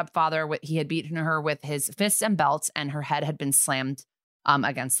by her stepfather. He had beaten her with his fists and belts, and her head had been slammed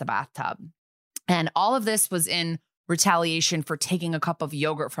against the bathtub. And all of this was in retaliation for taking a cup of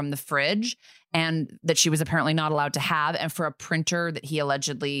yogurt from the fridge, and that she was apparently not allowed to have, and for a printer that he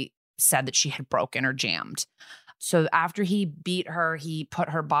allegedly said that she had broken or jammed. So after he beat her, he put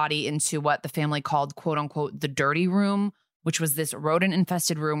her body into what the family called, quote unquote, the dirty room, which was this rodent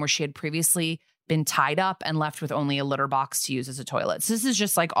infested room where she had previously been tied up and left with only a litter box to use as a toilet. So this is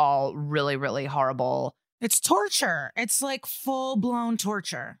just all really, really horrible. It's torture. It's full blown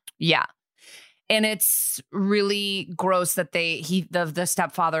torture. Yeah. And it's really gross that the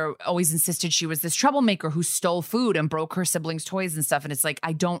stepfather always insisted she was this troublemaker who stole food and broke her siblings' toys and stuff. And it's like,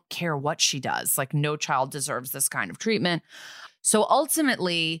 I don't care what she does. Like, no child deserves this kind of treatment. So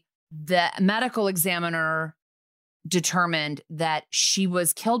ultimately, the medical examiner determined that she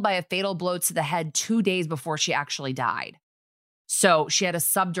was killed by a fatal blow to the head 2 days before she actually died. So she had a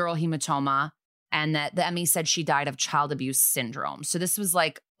subdural hematoma, and that the ME said she died of child abuse syndrome. So this was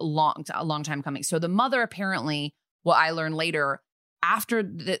like a long time coming. So the mother apparently, what I learned later, after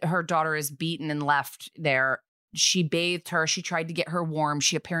her daughter is beaten and left there, she bathed her. She tried to get her warm.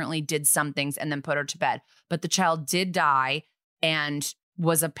 She apparently did some things and then put her to bed. But the child did die and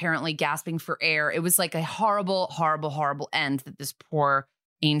was apparently gasping for air. It was like a horrible, horrible, horrible end that this poor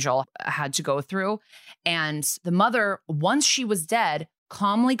angel had to go through. And the mother, once she was dead,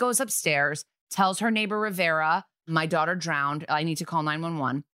 calmly goes upstairs, tells her neighbor Rivera, my daughter drowned. I need to call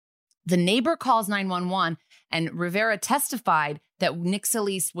 911. The neighbor calls 911, and Rivera testified that Nick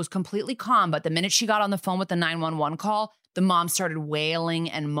Solis was completely calm. But the minute she got on the phone with the 911 call, the mom started wailing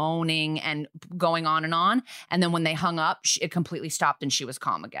and moaning and going on. And then when they hung up, it completely stopped and she was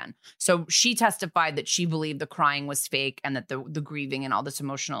calm again. So she testified that she believed the crying was fake and that the grieving and all this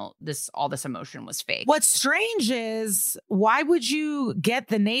emotion was fake. What's strange is, why would you get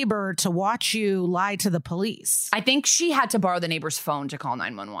the neighbor to watch you lie to the police? I think she had to borrow the neighbor's phone to call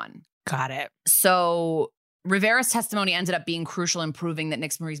 911. Got it. So Rivera's testimony ended up being crucial in proving that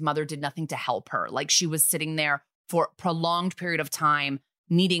Nick Marie's mother did nothing to help her. Like, she was sitting there for a prolonged period of time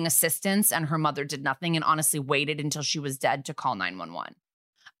needing assistance, and her mother did nothing and honestly waited until she was dead to call 911.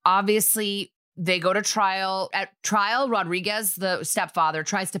 Obviously, they go to trial. At trial, Rodriguez, the stepfather,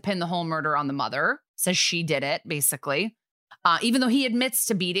 tries to pin the whole murder on the mother, says she did it, basically. Even though he admits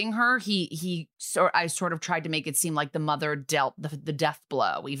to beating her, I sort of tried to make it seem like the mother dealt the death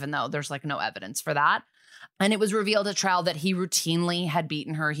blow, even though there's like no evidence for that. And it was revealed at trial that he routinely had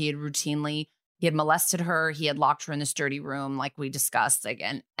beaten her. He had molested her. He had locked her in this dirty room, like we discussed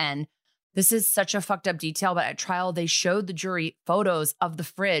again. And this is such a fucked up detail, but at trial, they showed the jury photos of the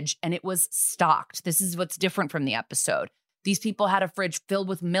fridge and it was stocked. This is what's different from the episode. These people had a fridge filled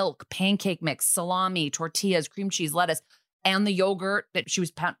with milk, pancake mix, salami, tortillas, cream cheese, lettuce, and the yogurt that she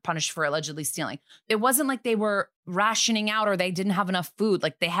was punished for allegedly stealing. It wasn't like they were rationing out or they didn't have enough food.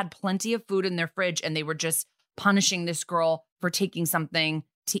 Like, they had plenty of food in their fridge and they were just punishing this girl for taking something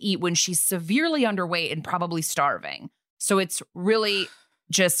to eat when she's severely underweight and probably starving. So it's really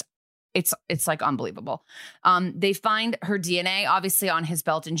just, it's like unbelievable. They find her DNA obviously on his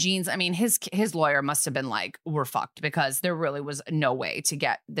belt and jeans. I mean, his lawyer must have been like, we're fucked, because there really was no way to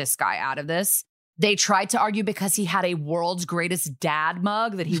get this guy out of this. They tried to argue because he had a world's greatest dad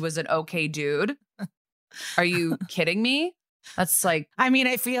mug that he was an okay dude. Are you kidding me? That's like, I mean,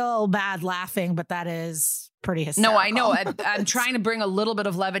 I feel bad laughing, but that is pretty hysterical. No, I know. I'm trying to bring a little bit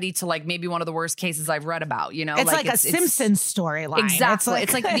of levity to like maybe one of the worst cases I've read about, you know? It's like a Simpsons storyline. Exactly.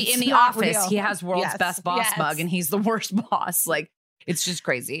 It's like in The Office, real. He has world's best boss mug and he's the worst boss. Like, it's just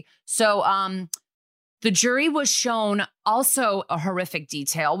crazy. So the jury was shown also a horrific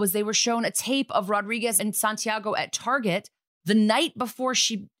detail was they were shown a tape of Rodriguez and Santiago at Target the night before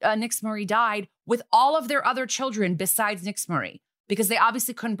Nix Marie died with all of their other children besides Nix Marie, because they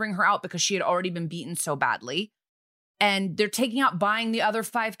obviously couldn't bring her out because she had already been beaten so badly. And they're taking out, buying the other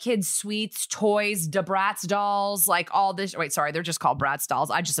 5 kids sweets, toys, Da Bratz dolls, like all this. Wait, sorry, they're just called Bratz dolls.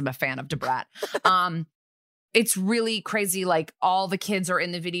 I just am a fan of Da Brat. It's really crazy. Like, all the kids are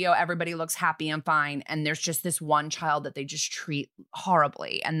in the video. Everybody looks happy and fine. And there's just this one child that they just treat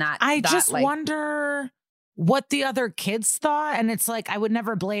horribly. And I wonder what the other kids thought. And it's like, I would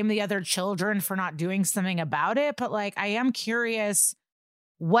never blame the other children for not doing something about it. But like, I am curious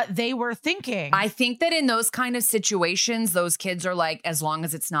what they were thinking. I think that in those kind of situations, those kids are like, as long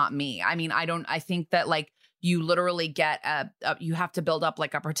as it's not me. I mean, I think that like, you literally get you have to build up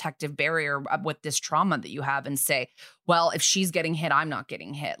like a protective barrier with this trauma that you have and say, well, if she's getting hit, I'm not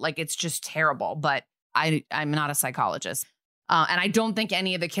getting hit. Like, it's just terrible. But I'm not a psychologist. And I don't think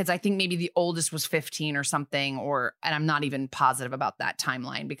any of the kids, I think maybe the oldest was 15 or something, and I'm not even positive about that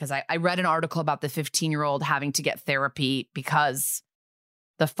timeline, because I read an article about the 15-year-old having to get therapy because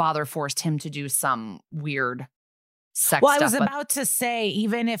the father forced him to do some weird sex stuff. I was about to say,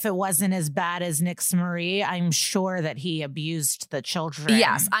 even if it wasn't as bad as Nix Marie, I'm sure that he abused the children.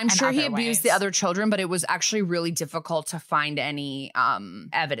 Yes, I'm sure he abused the other children, but it was actually really difficult to find any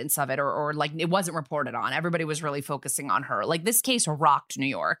evidence of it or like it wasn't reported on. Everybody was really focusing on her. Like, this case rocked New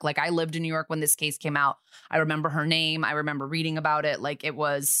York. Like, I lived in New York when this case came out. I remember her name. I remember reading about it. Like, it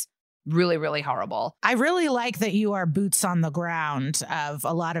was Really, really horrible. I really like that you are boots on the ground of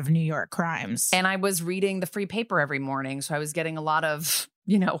a lot of New York crimes. And I was reading the free paper every morning. So I was getting a lot of,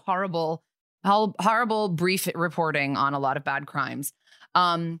 horrible brief reporting on a lot of bad crimes.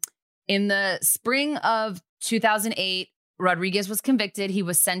 In the spring of 2008, Rodriguez was convicted. He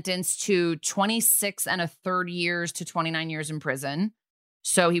was sentenced to 26 and a third years to 29 years in prison.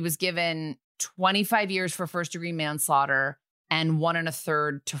 So he was given 25 years for first degree manslaughter and 1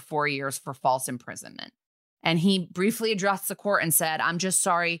 1/3 to 4 years for false imprisonment. And he briefly addressed the court and said, "I'm just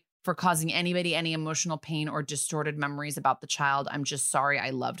sorry for causing anybody any emotional pain or distorted memories about the child. I'm just sorry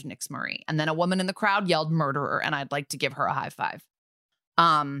I loved Nix-Marie." And then a woman in the crowd yelled "murderer," and I'd like to give her a high five.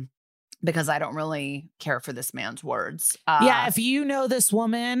 Because I don't really care for this man's words. Yeah, if you know this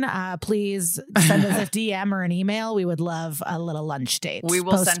woman, please send us a DM or an email. We would love a little lunch date. We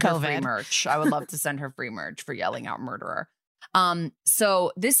will send her free merch. I would love to send her free merch for yelling out "murderer."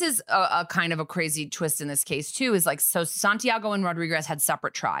 So this is a kind of a crazy twist in this case too, is so Santiago and Rodriguez had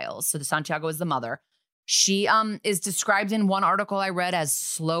separate trials. So Santiago is the mother. She is described in one article I read as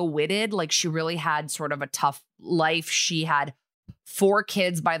slow-witted. Like she really had sort of a tough life. She had 4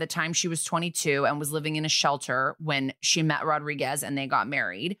 kids by the time she was 22 and was living in a shelter when she met Rodriguez and they got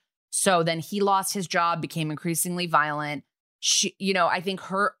married. So then he lost his job, became increasingly violent. She, I think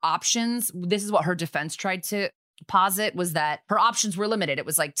her options, this is what her defense tried to posit, was that her options were limited. It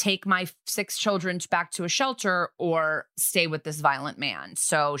was like, take my 6 children back to a shelter or stay with this violent man.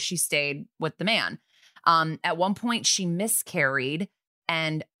 So she stayed with the man. At one point she miscarried,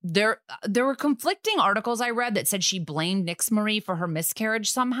 and there were conflicting articles I read that said she blamed Nix-Marie for her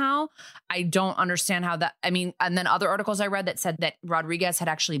miscarriage somehow. I don't understand how that, and then other articles I read that said that Rodriguez had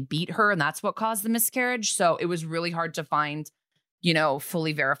actually beat her and that's what caused the miscarriage. So it was really hard to find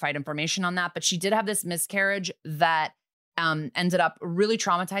fully verified information on that. But she did have this miscarriage that ended up really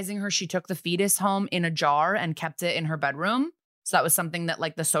traumatizing her. She took the fetus home in a jar and kept it in her bedroom. So that was something that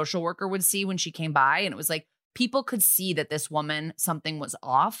the social worker would see when she came by. And it was like, people could see that this woman, something was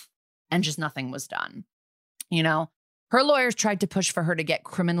off and just nothing was done. Her lawyers tried to push for her to get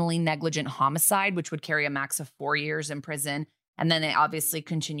criminally negligent homicide, which would carry a max of 4 years in prison. And then they obviously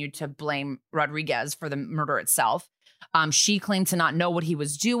continued to blame Rodriguez for the murder itself. She claimed to not know what he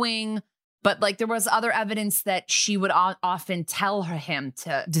was doing, but there was other evidence that she would often tell him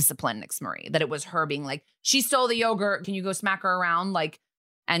to discipline Nix-Marie, that it was her being like, she stole the yogurt, can you go smack her around?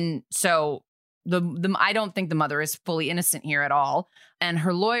 And so I don't think the mother is fully innocent here at all. And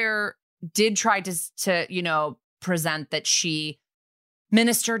her lawyer did try to present that she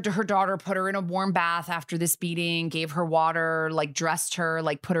ministered to her daughter, put her in a warm bath after this beating, gave her water, dressed her,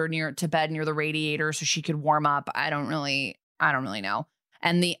 put her to bed near the radiator so she could warm up. I don't really know.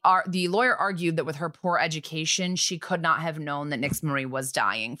 And the lawyer argued that with her poor education, she could not have known that Nix-Marie was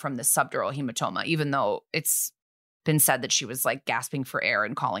dying from this subdural hematoma, even though it's been said that she was gasping for air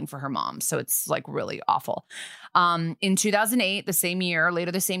and calling for her mom. So it's really awful. In 2008,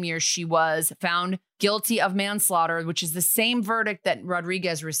 later the same year, she was found guilty of manslaughter, which is the same verdict that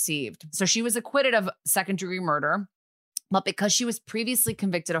Rodriguez received. So she was acquitted of second-degree murder, but because she was previously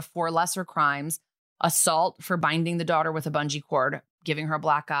convicted of 4 lesser crimes, assault for binding the daughter with a bungee cord, giving her a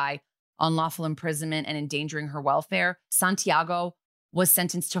black eye, unlawful imprisonment, and endangering her welfare, Santiago was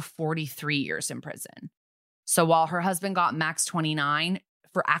sentenced to 43 years in prison. So while her husband got max 29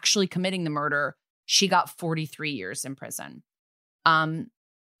 for actually committing the murder, she got 43 years in prison.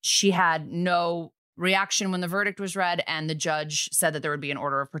 She had no reaction when the verdict was read, and the judge said that there would be an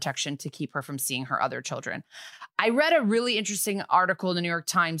order of protection to keep her from seeing her other children. I read a really interesting article in the New York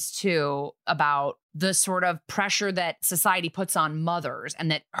Times, too, about the sort of pressure that society puts on mothers,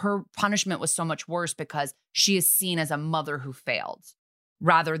 and that her punishment was so much worse because she is seen as a mother who failed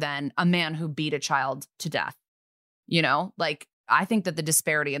rather than a man who beat a child to death. I think that the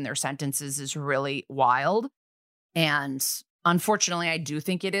disparity in their sentences is really wild. And unfortunately, I do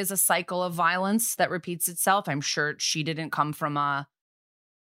think it is a cycle of violence that repeats itself. I'm sure she didn't come from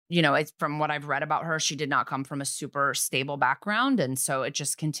from what I've read about her, she did not come from a super stable background. And so it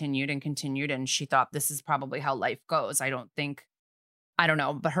just continued. And she thought this is probably how life goes. I don't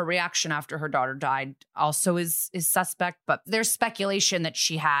know, but her reaction after her daughter died also is suspect. But there's speculation that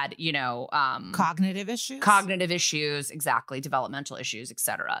she had, cognitive issues, exactly, developmental issues,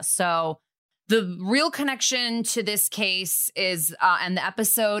 etc. So the real connection to this case is, and the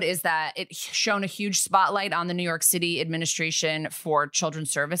episode is that it shone a huge spotlight on the New York City Administration for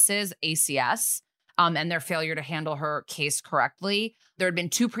Children's Services, ACS, and their failure to handle her case correctly. There had been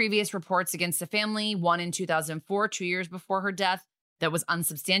 2 previous reports against the family, one in 2004, 2 years before her death, that was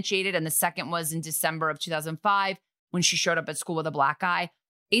unsubstantiated. And the second was in December of 2005 when she showed up at school with a black eye.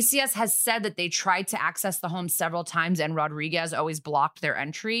 ACS has said that they tried to access the home several times and Rodriguez always blocked their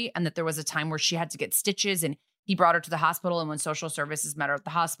entry, and that there was a time where she had to get stitches and he brought her to the hospital. And when social services met her at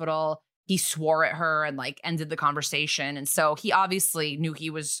the hospital, he swore at her and like ended the conversation. And so he obviously knew he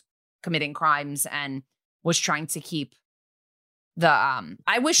was committing crimes and was trying to keep the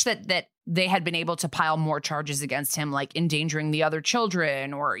I wish that they had been able to pile more charges against him, like endangering the other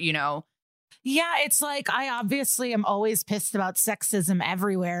children or, you know. Yeah, it's like I obviously am always pissed about sexism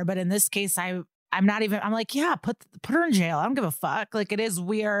everywhere, but in this case I'm not even, I'm like, yeah, put her in jail. I don't give a fuck. Like, it is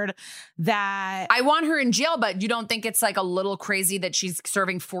weird that I want her in jail, but you don't think it's like a little crazy that she's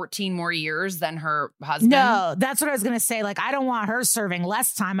serving 14 more years than her husband? No, that's what I was going to say. Like, I don't want her serving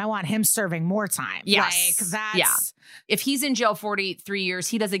less time. I want him serving more time. Yes. Like, that's. Yeah. If he's in jail 43 years,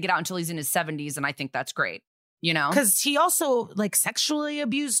 he doesn't get out until he's in his 70s. And I think that's great. You know, because he also like sexually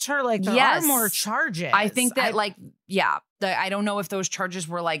abused her. Like, there are more charges. I think that I don't know if those charges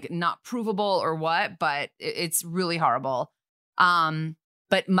were like not provable or what, but it's really horrible.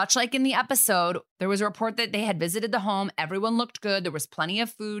 But much like in the episode, there was a report that they had visited the home. Everyone looked good. There was plenty of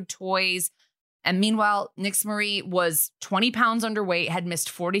food, toys. And meanwhile, Nix Marie was 20 pounds underweight, had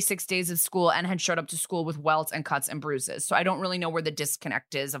missed 46 days of school, and had showed up to school with welts and cuts and bruises. So I don't really know where the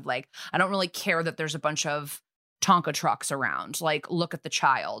disconnect is of like, I don't really care that there's a bunch of Tonka trucks around. Like, look at the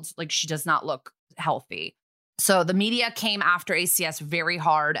child. Like, she does not look healthy. So the media came after ACS very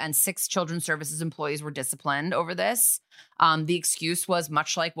hard, and 6 children's services employees were disciplined over this. The excuse was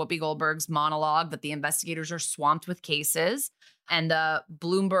much like Whoopi Goldberg's monologue that the investigators are swamped with cases. And the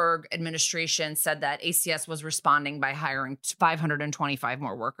Bloomberg administration said that ACS was responding by hiring 525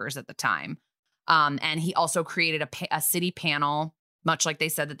 more workers at the time. And he also created a city panel, much like they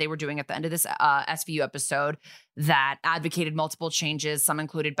said that they were doing at the end of this SVU episode, that advocated multiple changes. Some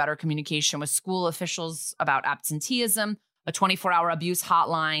included better communication with school officials about absenteeism, a 24-hour abuse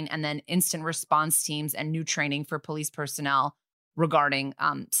hotline, and then instant response teams and new training for police personnel regarding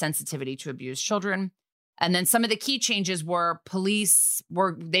sensitivity to abused children. And then some of the key changes were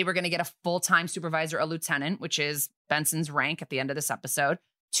they were going to get a full-time supervisor, a lieutenant, which is Benson's rank at the end of this episode,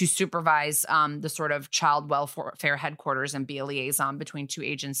 to supervise the sort of child welfare headquarters and be a liaison between 2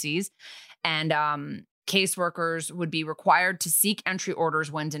 agencies. And caseworkers would be required to seek entry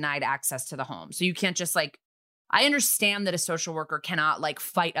orders when denied access to the home. So you can't just like, I understand that a social worker cannot like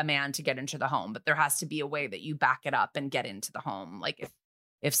fight a man to get into the home, but there has to be a way that you back it up and get into the home. Like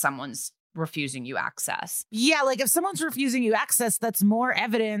if someone's refusing you access. Yeah, like if someone's refusing you access, that's more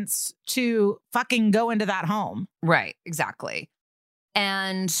evidence to fucking go into that home. Right, exactly.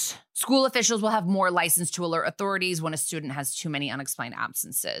 And school officials will have more license to alert authorities when a student has too many unexplained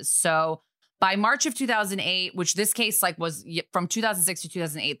absences. So by March of 2008, which this case like was from 2006 to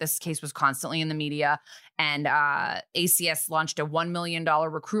 2008, this case was constantly in the media. And ACS launched a $1 million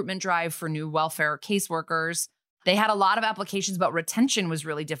recruitment drive for new welfare caseworkers. They had a lot of applications, but retention was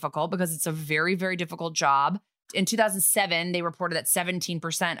really difficult because it's a very, very difficult job. In 2007, they reported that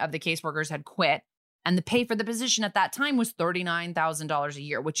 17% of the caseworkers had quit. And the pay for the position at that time was $39,000 a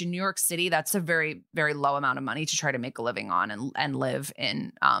year, which in New York City, that's a very, very low amount of money to try to make a living on and live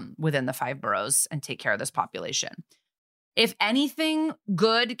in within the 5 boroughs and take care of this population. If anything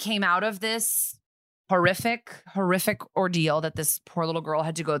good came out of this horrific ordeal that this poor little girl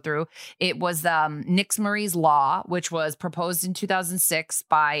had to go through, it was Nix Marie's Law, which was proposed in 2006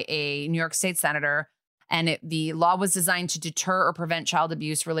 by a New York State senator. And the law was designed to deter or prevent child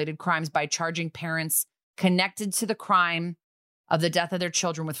abuse-related crimes by charging parents connected to the crime of the death of their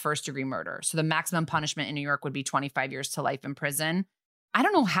children with first-degree murder. So the maximum punishment in New York would be 25 years to life in prison. I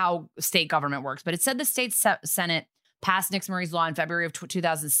don't know how state government works, but it said the state Senate passed Nix Marie's Law in February of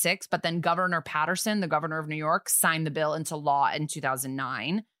 2006, but then Governor Patterson, the governor of New York, signed the bill into law in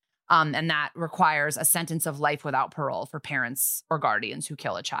 2009. And that requires a sentence of life without parole for parents or guardians who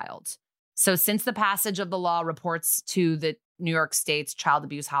kill a child. So since the passage of the law, reports to the New York State's child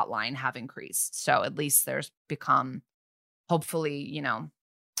abuse hotline have increased. So at least there's become, hopefully,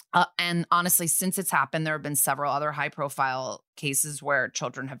 and honestly, since it's happened, there have been several other high profile cases where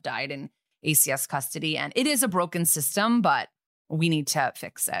children have died in ACS custody. And it is a broken system, but we need to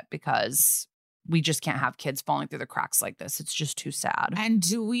fix it because we just can't have kids falling through the cracks like this. It's just too sad. And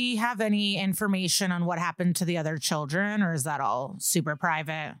do we have any information on what happened to the other children, or is that all super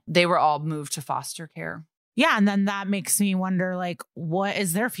private? They were all moved to foster care. Yeah. And then that makes me wonder, like, what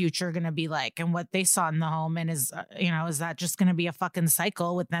is their future going to be like and what they saw in the home? And is that just going to be a fucking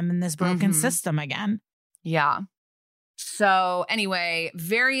cycle with them in this broken system again? Yeah. So anyway,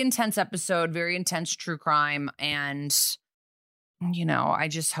 very intense episode, very intense true crime. And I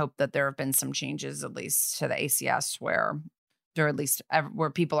just hope that there have been some changes, at least to the ACS, where or at least where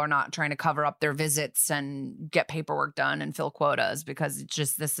people are not trying to cover up their visits and get paperwork done and fill quotas, because it's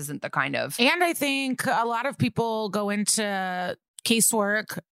just, this isn't the kind of. And I think a lot of people go into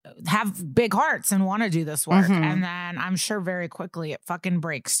casework, have big hearts and want to do this work. And then I'm sure very quickly it fucking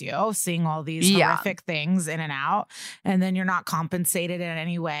breaks you seeing all these horrific things in and out. And then you're not compensated in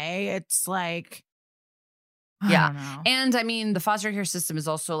any way. It's like, I don't know. And I mean, the foster care system is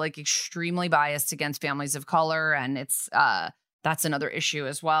also like extremely biased against families of color. And it's, that's another issue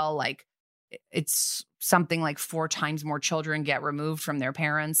as well. Like, it's something like 4 times more children get removed from their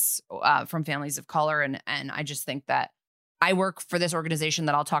parents from families of color. And I just think that I work for this organization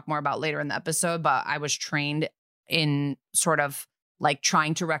that I'll talk more about later in the episode, but I was trained in sort of like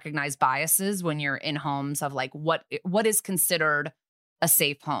trying to recognize biases when you're in homes of like what is considered a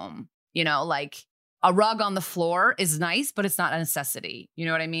safe home. You know, like a rug on the floor is nice, but it's not a necessity. You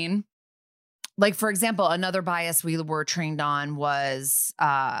know what I mean? Like, for example, another bias we were trained on was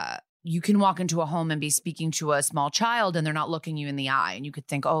you can walk into a home and be speaking to a small child and they're not looking you in the eye. And you could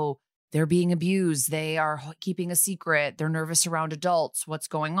think, oh, they're being abused. They are keeping a secret. They're nervous around adults. What's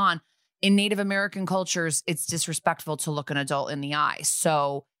going on? In Native American cultures, it's disrespectful to look an adult in the eye.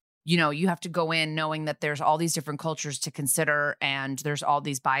 So, you know, you have to go in knowing that there's all these different cultures to consider. And there's all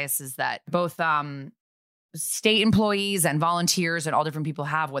these biases that both state employees and volunteers and all different people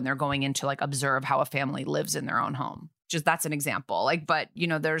have when they're going in to like observe how a family lives in their own home. Just that's an example. Like, but you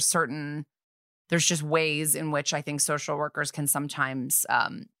know, there's just ways in which I think social workers can sometimes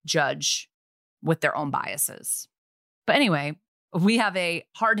judge with their own biases. But anyway, we have a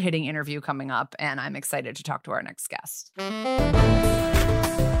hard-hitting interview coming up, and I'm excited to talk to our next guest.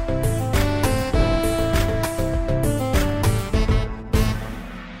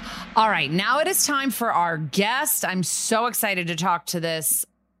 All right, now it is time for our guest. I'm so excited to talk to this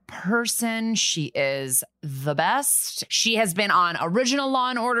person. She is the best. She has been on original Law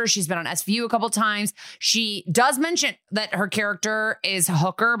and Order. She's been on SVU a couple times. She does mention that her character is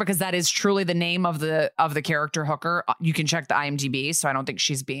Hooker because that is truly the name of the character Hooker. You can check the IMDb, so I don't think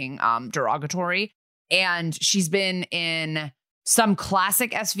she's being derogatory. And she's been in some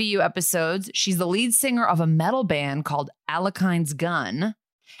classic SVU episodes. She's the lead singer of a metal band called Alekine's Gun.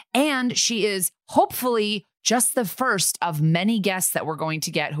 And she is hopefully just the first of many guests that we're going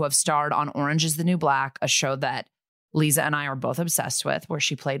to get who have starred on Orange is the New Black, a show that Lisa and I are both obsessed with, where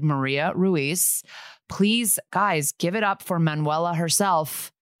she played Maria Ruiz. Please, guys, give it up for Manuela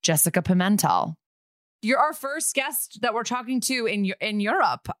herself, Jessica Pimentel. You're our first guest that we're talking to in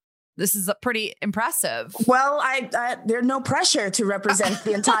Europe. This is pretty impressive. Well, there's no pressure to represent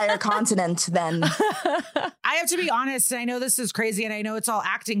the entire continent then. I have to be honest. I know this is crazy and I know it's all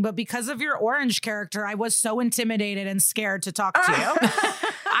acting, but because of your Orange character, I was so intimidated and scared to talk to you.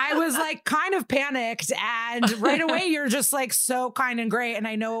 I was like kind of panicked, and right away you're just like so kind and great. And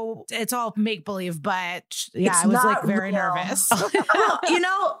I know it's all make believe, but yeah, I was like very nervous. Well, you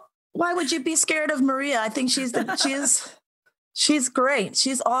know, why would you be scared of Maria? I think she's great.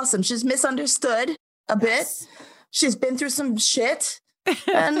 She's awesome. She's misunderstood a bit. She's been through some shit.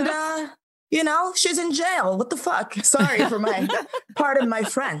 And, you know, she's in jail. What the fuck? Sorry for pardon my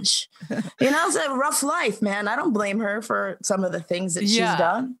French. You know, it's a rough life, man. I don't blame her for some of the things that she's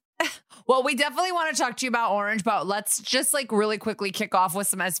done. Well, we definitely want to talk to you about Orange, but let's just like really quickly kick off with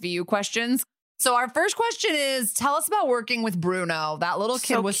some SVU questions. So our first question is, tell us about working with Bruno. That little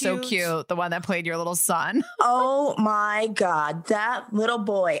kid was so cute. The one that played your little son. Oh my God. That little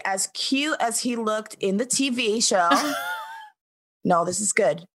boy, as cute as he looked in the TV show. No, this is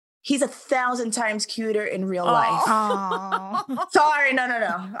good. He's 1,000 times cuter in real life. Sorry, no.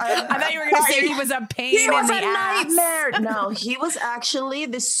 I thought you were going to say he was a pain in the ass. He was a nightmare. No, he was actually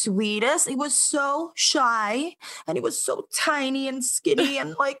the sweetest. He was so shy, and he was so tiny and skinny,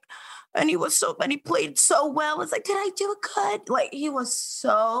 and like... And he played so well. It's like, did I do it good? Like, he was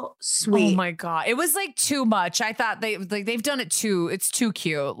so sweet. Oh my God. It was like too much. I thought they've done it too. It's too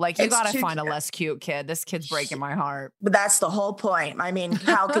cute. Like, you got to find a less cute kid. This kid's breaking my heart. But that's the whole point. I mean,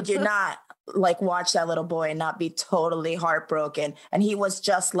 how could you not like watch that little boy and not be totally heartbroken? And he was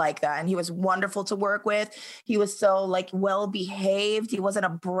just like that. And he was wonderful to work with. He was so like well behaved. He wasn't a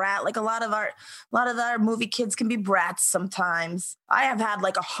brat. Like a lot of our movie kids can be brats sometimes. I have had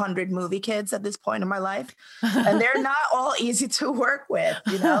like 100 movie kids at this point in my life, and they're not all easy to work with,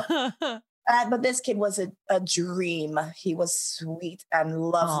 you know. But this kid was a dream. He was sweet and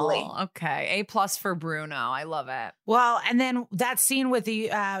lovely. Oh, okay. A+ for Bruno. I love it. Well, and then that scene with you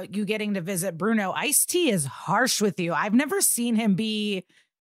getting to visit Bruno, Ice-T is harsh with you. I've never seen him be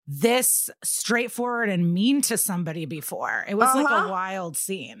this straightforward and mean to somebody before. It was like a wild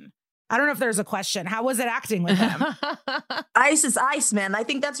scene. I don't know if there's a question. How was it acting with him? Ice is ice, man. I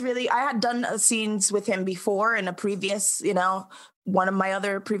think that's really, I had done scenes with him before in a previous, one of my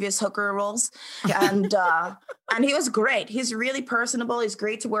other previous hooker roles. And and he was great. He's really personable. He's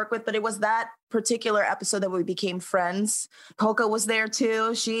great to work with. But it was that particular episode that we became friends. Coco was there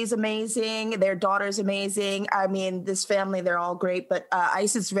too. She's amazing. Their daughter's amazing. I mean, this family, they're all great. But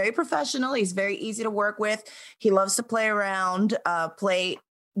Ice is very professional. He's very easy to work with. He loves to play around, play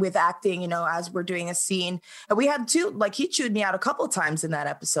with acting, as we're doing a scene. And we had he chewed me out a couple of times in that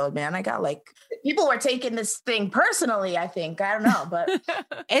episode, man. I got people were taking this thing personally, I think. I don't know, but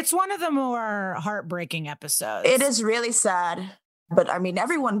it's one of the more heartbreaking episodes. It is really sad. But I mean,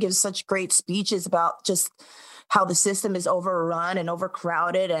 everyone gives such great speeches about just how the system is overrun and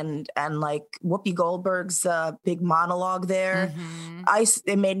overcrowded, and like Whoopi Goldberg's big monologue there.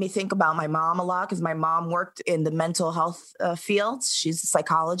 It made me think about my mom a lot, because my mom worked in the mental health field. She's a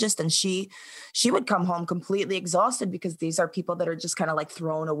psychologist, and she would come home completely exhausted because these are people that are just kind of like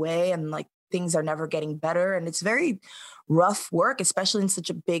thrown away, and like things are never getting better. And it's very rough work, especially in such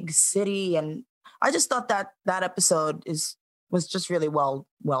a big city. And I just thought that episode was just really well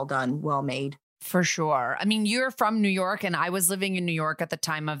done, well made. For sure. I mean, you're from New York, and I was living in New York at the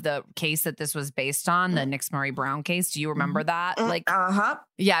time of the case that this was based on, the Nix Murray Brown case. Do you remember that?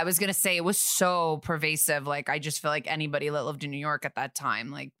 Yeah, I was going to say it was so pervasive. Like, I just feel like anybody that lived in New York at that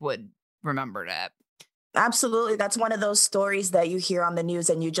time, would remember it. Absolutely. That's one of those stories that you hear on the news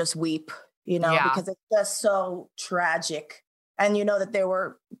and you just weep, because it's just so tragic. And that there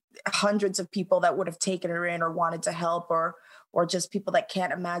were hundreds of people that would have taken her in or wanted to help, or just people that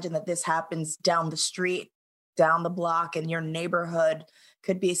can't imagine that this happens down the street, down the block in your neighborhood.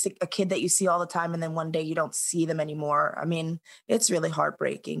 Could be a kid that you see all the time, and then one day you don't see them anymore. I mean, it's really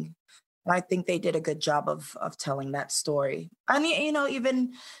heartbreaking. And I think they did a good job of telling that story. And,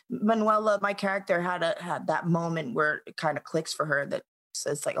 even Manuela, my character, had that moment where it kind of clicks for her, that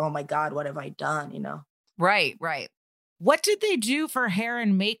says like, oh my God, what have I done? Right. What did they do for hair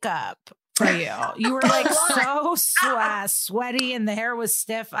and makeup for you? You were so sweaty and the hair was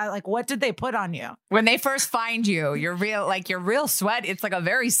stiff. What did they put on you? When they first find you, you're real sweat. It's like a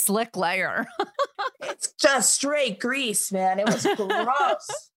very slick layer. It's just straight grease, man. It was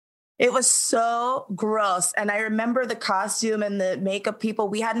gross. It was so gross. And I remember the costume and the makeup people,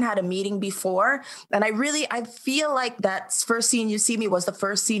 we hadn't had a meeting before. And I feel like that first scene you see me was the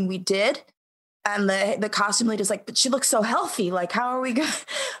first scene we did. And the costume lady's like, but she looks so healthy. Like, how are we going to?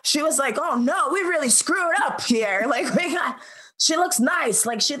 She was like, oh no, we really screwed up here. She looks nice.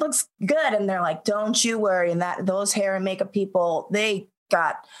 Like, she looks good. And they're like, don't you worry. And those hair and makeup people, they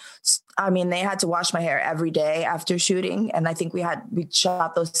had to wash my hair every day after shooting. And I think we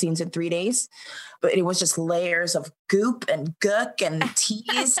shot those scenes in 3 days, but it was just layers of goop and gook and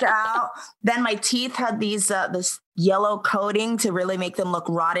teased out. Then my teeth had this yellow coating to really make them look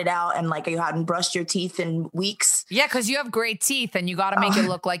rotted out, and like you hadn't brushed your teeth in weeks. Yeah, because you have great teeth, and you got to make it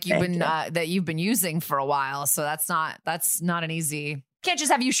look like you've been using for a while. So that's not an easy. Can't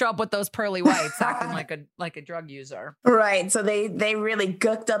just have you show up with those pearly whites acting like a drug user. Right. So they really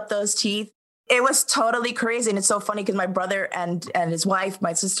gooked up those teeth. It was totally crazy. And it's so funny because my brother and his wife,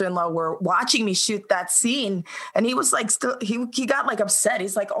 my sister-in-law, were watching me shoot that scene. And he was like, he got upset.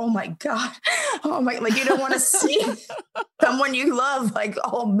 He's like, oh my God. Oh my, you don't want to see someone you love,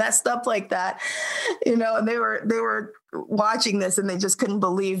 all messed up like that, and they were watching this and they just couldn't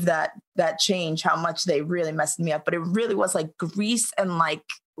believe that change, how much they really messed me up. But it really was like grease and like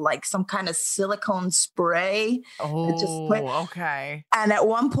some kind of silicone spray. Oh, okay. And at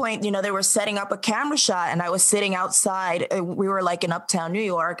one point, they were setting up a camera shot and I was sitting outside. We were in uptown New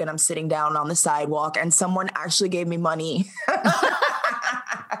York, and I'm sitting down on the sidewalk, and someone actually gave me money.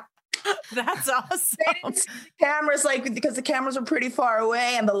 That's awesome. They didn't see the cameras, because the cameras were pretty far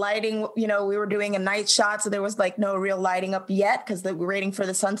away, and the lighting, we were doing a night shot. So there was no real lighting up yet because they were waiting for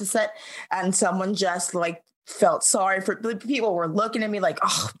the sun to set. And someone just felt sorry for people, were looking at me like,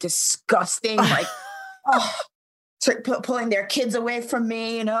 oh, disgusting. Pulling their kids away from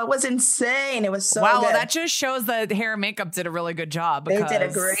me. It was insane. It was so wow. good. Well, that just shows that hair and makeup did a really good job. They did a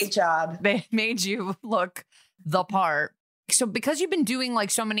great job. They made you look the part. So because you've been doing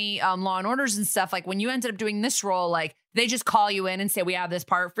so many Law and Orders and stuff, when you ended up doing this role, they just call you in and say, we have this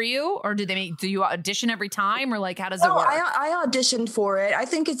part for you? Or do you audition every time? Or how does it work? I auditioned for it. I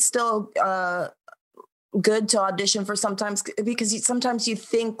think it's still good to audition for sometimes, because sometimes you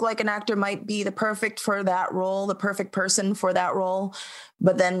think an actor might be the perfect for that role, the perfect person for that role,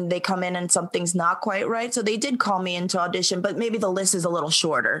 but then they come in and something's not quite right. So they did call me in to audition, but maybe the list is a little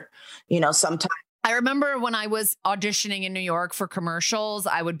shorter, sometimes. I remember when I was auditioning in New York for commercials,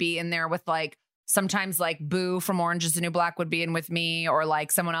 I would be in there with like, sometimes like Boo from Orange is the New Black would be in with me, or like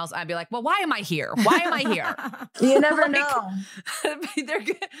someone else. I'd be like, well, why am I here? Why am I here? You never know.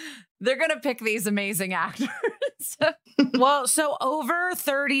 They're going to pick these amazing actors. Well, so over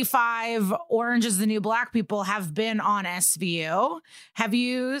 35 Orange is the New Black people have been on SVU. Have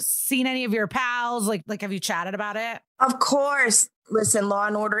you seen any of your pals? Like have you chatted about it? Of course. Listen, Law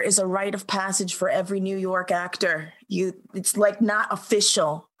and Order is a rite of passage for every New York actor. It's like not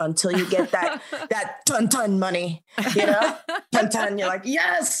official until you get that ton money, you know? Ton. You're like,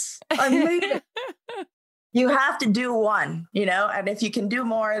 yes, I'm leaving. You have to do one, you know? And if you can do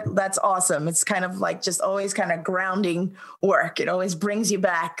more, that's awesome. It's kind of like just always kind of grounding work. It always brings you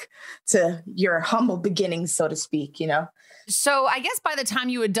back to your humble beginnings, so to speak, you know? So I guess by the time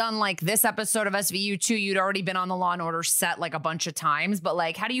you had done like this episode of SVU 2, you'd already been on the Law and Order set like a bunch of times. But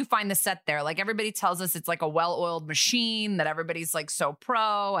like, how do you find the set there? Like everybody tells us it's like a well-oiled machine, that everybody's like so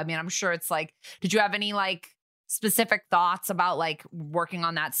pro. I mean, I'm sure it's like, did you have any like specific thoughts about like working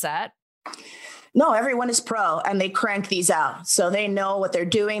on that set? No, everyone is pro and they crank these out. So they know what they're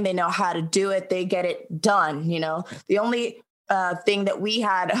doing. They know how to do it. They get it done. You know, the only thing that we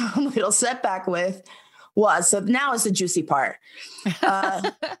had a little setback with so now is the juicy part.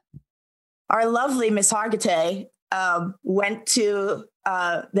 Our lovely Miss Hargitay went to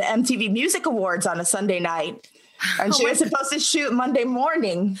the MTV Music Awards on a Sunday night, and she was supposed to shoot Monday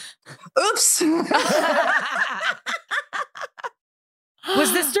morning. Oops.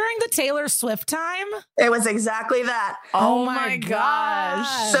 Was this during the Taylor Swift time? It was exactly that. Oh my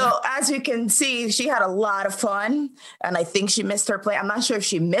gosh. So as you can see, she had a lot of fun, and I think she missed her plane. I'm not sure if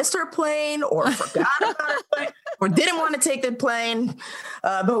she missed her plane or forgot about her plane or didn't want to take the plane,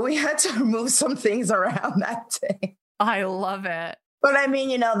 but we had to move some things around that day. I love it. But I mean,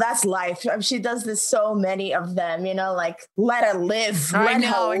 you know, that's life. I mean, she does this so many of them, you know, like let her live. I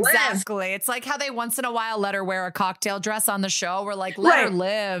know, exactly. It's like how they once in a while let her wear a cocktail dress on the show. We're like, let her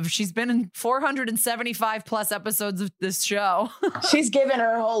live. She's been in 475 plus episodes of this show. She's given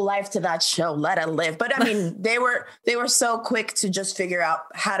her whole life to that show. Let her live. But I mean, they were so quick to just figure out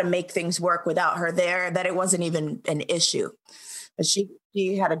how to make things work without her there that it wasn't even an issue. But she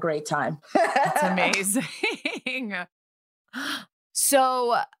had a great time. That's amazing.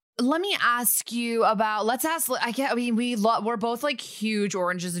 So let me ask you about, we're both like huge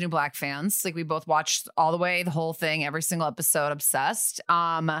Orange is the New Black fans. Like we both watched all the way, the whole thing, every single episode, obsessed.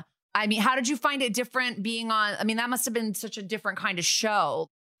 I mean, how did you find it different being on? I mean, that must have been such a different kind of show.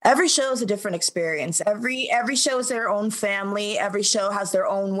 Every show is a different experience. Every show is their own family. Every show has their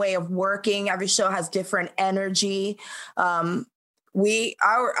own way of working. Every show has different energy.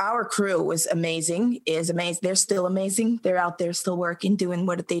 Our crew was amazing, is amazing. They're still amazing. They're out there still working, doing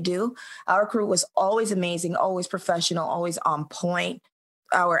what they do. Our crew was always amazing, always professional, always on point.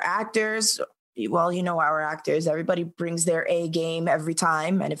 Our actors, well, you know, our actors, everybody brings their A game every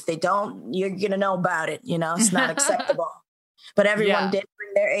time. And if they don't, you're going to know about it. You know, it's not acceptable. But everyone did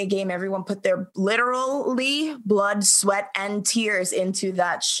bring their A game. Everyone put their literally blood, sweat, and tears into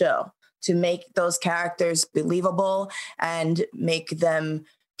that show to make those characters believable and make them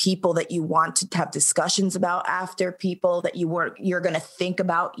people that you want to have discussions about after, people that you're going to think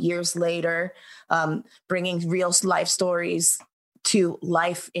about years later, bringing real life stories to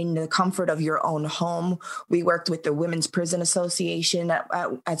life in the comfort of your own home. We worked with the Women's Prison Association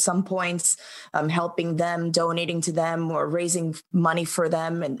at some points, helping them, donating to them, or raising money for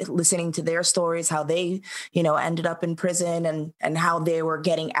them and listening to their stories, how they, you know, ended up in prison and how they were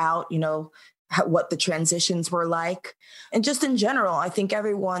getting out, you know, what the transitions were like. And just in general, I think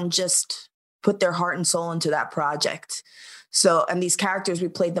everyone just put their heart and soul into that project. So, and these characters, we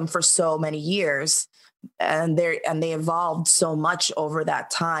played them for so many years. And they evolved so much over that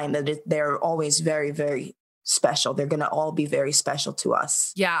time that they're always very, very special. They're going to all be very special to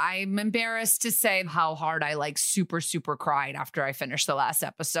us. Yeah, I'm embarrassed to say how hard I like super, super cried after I finished the last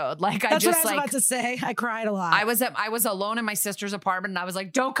episode. Like That's what I was about to say. I cried a lot. I was alone in my sister's apartment and I was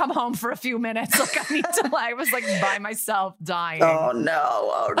like, don't come home for a few minutes. Like I was like by myself dying. Oh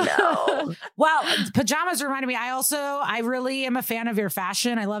no. Well, pajamas reminded me. I really am a fan of your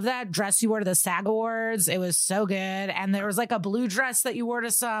fashion. I love that dress you wore to the SAG Awards. It was so good. And there was like a blue dress that you wore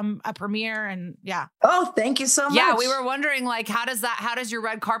to a premiere. And yeah. Oh, thank you so much. Yeah, we were wondering, like, how does your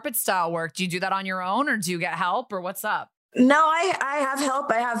red carpet style work? Do you do that on your own or do you get help or what's up? No, I have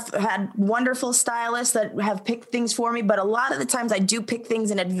help. I have had wonderful stylists that have picked things for me, but a lot of the times I do pick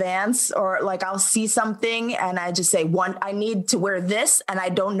things in advance, or like I'll see something and I just say, I need to wear this and I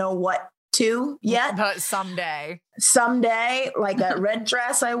don't know what to yet. But someday, Like that red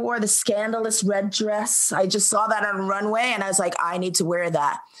dress I wore, the scandalous red dress. I just saw that on a runway and I was like, I need to wear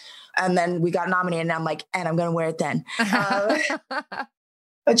that. And then we got nominated and I'm like, and I'm going to wear it then.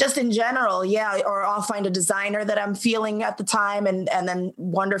 But just in general, yeah, or I'll find a designer that I'm feeling at the time and then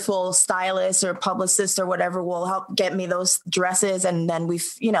wonderful stylist or publicist or whatever will help get me those dresses. And then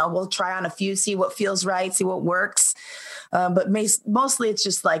we'll try on a few, see what feels right, see what works. But mostly it's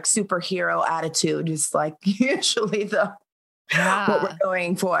just like superhero attitude is like usually what we're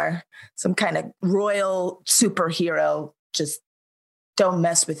going for. Some kind of royal superhero, just don't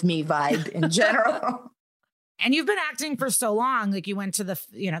mess with me vibe in general. And you've been acting for so long. Like you went to the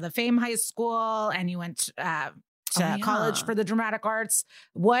Fame High School and you went to college for the dramatic arts.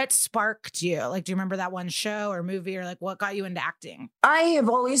 What sparked you? Like, do you remember that one show or movie or like what got you into acting? I have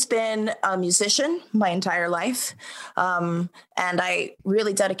always been a musician my entire life. And I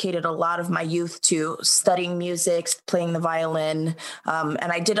really dedicated a lot of my youth to studying music, playing the violin.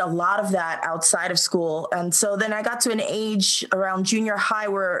 And I did a lot of that outside of school. And so then I got to an age around junior high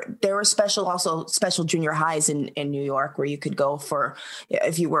where there were special junior highs in New York where you could go for,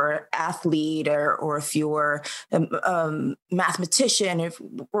 if you were an athlete or if you were mathematician,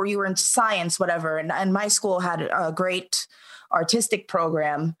 or you were in science, whatever. And my school had a great artistic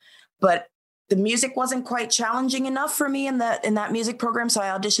program, but the music wasn't quite challenging enough for me in that music program. So I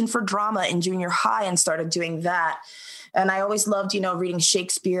auditioned for drama in junior high and started doing that. And I always loved, reading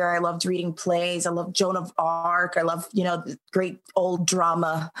Shakespeare. I loved reading plays. I loved Joan of Arc. I loved, great old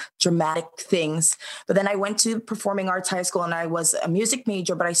dramatic things. But then I went to performing arts high school and I was a music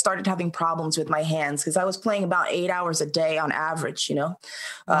major, but I started having problems with my hands because I was playing about 8 hours a day on average,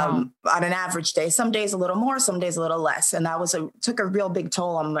 on an average day. Some days a little more, some days a little less. And that took a real big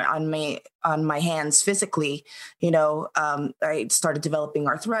toll on my hands physically. I started developing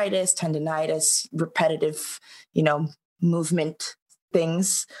arthritis, tendonitis, repetitive, movement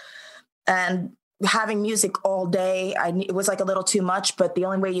things, and having music all day. It was like a little too much, but the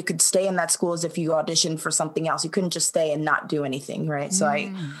only way you could stay in that school is if you auditioned for something else. You couldn't just stay and not do anything. Right. So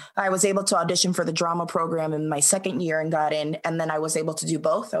I was able to audition for the drama program in my second year and got in. And then I was able to do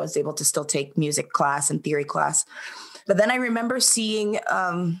both. I was able to still take music class and theory class. But then I remember seeing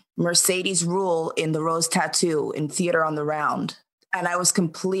Mercedes Rule in The Rose Tattoo in Theater on the Round. And I was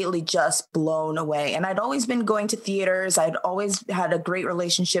completely just blown away. And I'd always been going to theaters. I'd always had a great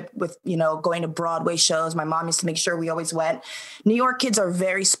relationship with, going to Broadway shows. My mom used to make sure we always went. New York kids are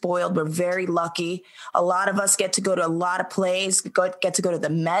very spoiled. We're very lucky. A lot of us get to go to a lot of plays, get to go to the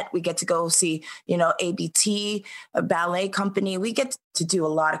Met. We get to go see, ABT, a ballet company. We get to do a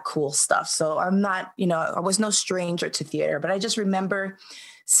lot of cool stuff. So I'm not, I was no stranger to theater, but I just remember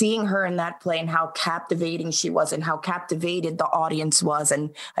seeing her in that play and how captivating she was and how captivated the audience was.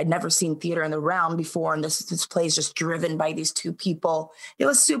 And I'd never seen Theater in the Round before. And this play is just driven by these two people. It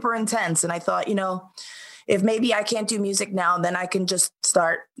was super intense. And I thought, if maybe I can't do music now, then I can just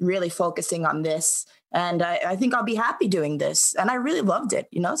start really focusing on this. And I think I'll be happy doing this. And I really loved it.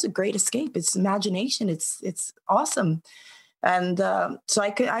 It's a great escape. It's imagination. It's awesome. And so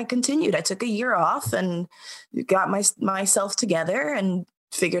I continued. I took a year off and got myself together and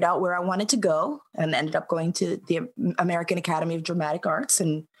figured out where I wanted to go and ended up going to the American Academy of Dramatic Arts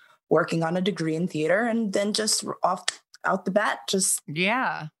and working on a degree in theater. And then just out the bat,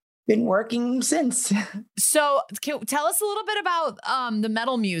 been working since. So tell us a little bit about the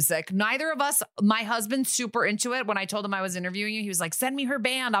metal music. Neither of us, my husband's super into it. When I told him I was interviewing you, he was like, send me her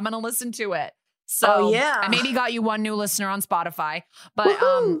band. I'm going to listen to it. So I maybe got you one new listener on Spotify, but,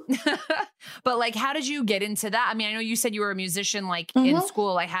 but like, how did you get into that? I mean, I know you said you were a musician, like in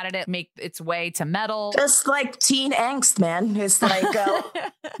school, like how did it make its way to metal? Just like teen angst, man. It's like,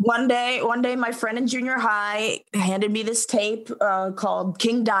 one day, my friend in junior high handed me this tape, called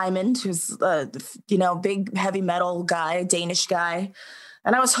King Diamond, who's big heavy metal guy, Danish guy.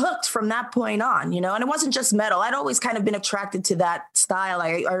 And I was hooked from that point on, and it wasn't just metal. I'd always kind of been attracted to that style.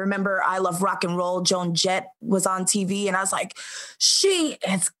 I remember I Love Rock and Roll. Joan Jett was on TV and I was like, she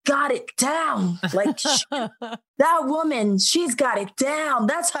has got it down. Like that woman, she's got it down.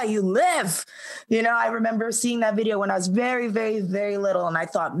 That's how you live. I remember seeing that video when I was very, very, very little. And I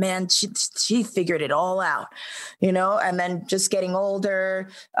thought, man, she figured it all out, and then just getting older,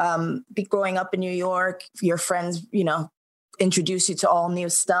 growing up in New York, your friends, introduce you to all new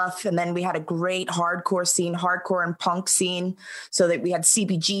stuff. And then we had a great hardcore scene, hardcore and punk scene. So that we had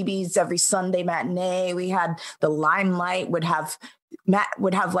CBGBs every Sunday matinee. We had the Limelight Matt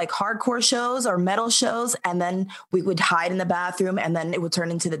would have like hardcore shows or metal shows, and then we would hide in the bathroom, and then it would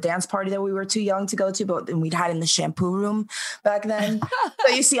turn into the dance party that we were too young to go to, but then we'd hide in the shampoo room back then.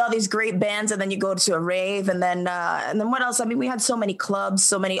 So you see all these great bands, and then you go to a rave, and then what else? I mean, we had so many clubs,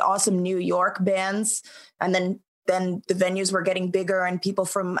 so many awesome New York bands, and then the venues were getting bigger and people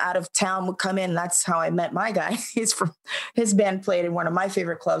from out of town would come in. That's how I met my guy. His band played in one of my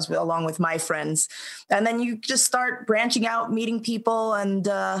favorite clubs along with my friends. And then you just start branching out, meeting people. And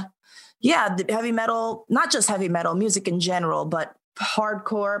the heavy metal, not just heavy metal, music in general, but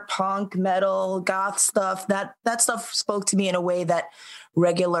hardcore, punk, metal, goth stuff, that stuff spoke to me in a way that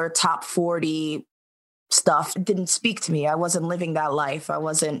regular top 40 stuff didn't speak to me. I wasn't living that life. I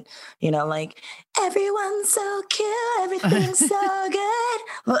wasn't, like, everyone's so cute, everything's so good.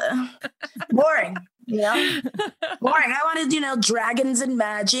 Boring, boring. I wanted, dragons and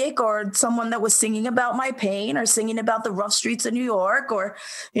magic, or someone that was singing about my pain or singing about the rough streets of New York, or,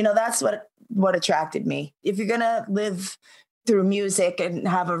 that's what attracted me. If you're going to live through music and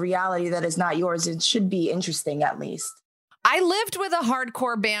have a reality that is not yours, it should be interesting at least. I lived with a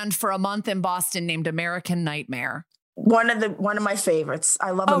hardcore band for a month in Boston named American Nightmare. One of my favorites.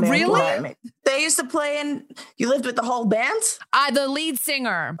 I love American Nightmare. They used to play in. You lived with the whole band? The lead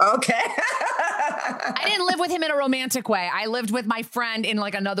singer. Okay. I didn't live with him in a romantic way. I lived with my friend in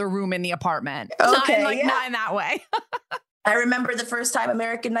like another room in the apartment. Okay, not in that way. I remember the first time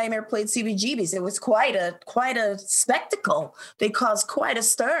American Nightmare played CBGBs. It was quite a spectacle. They caused quite a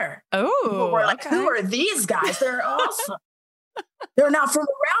stir. Oh, we're like, who are these guys? They're awesome. They're not from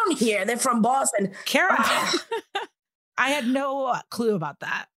around here. They're from Boston. Kara, I had no clue about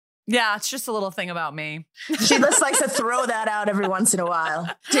that. Yeah, it's just a little thing about me. She just likes to throw that out every once in a while.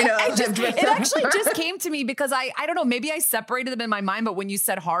 It actually just came to me because I don't know, maybe I separated them in my mind, but when you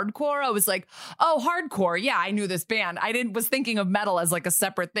said hardcore, I was like, oh, hardcore. Yeah, I knew this band. Was thinking of metal as like a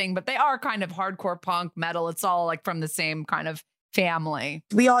separate thing, but they are kind of hardcore punk metal. It's all like from the same kind of family.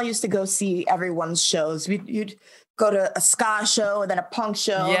 We all used to go see everyone's shows. You'd go to a ska show and then a punk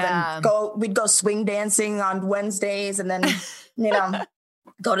show. Yeah. We'd go swing dancing on Wednesdays, and then,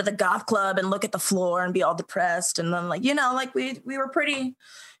 go to the goth club and look at the floor and be all depressed. And then we were pretty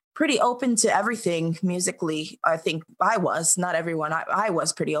open to everything musically. I think I was, not everyone. I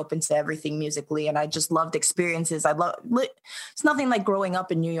was pretty open to everything musically, and I just loved experiences. It's nothing like growing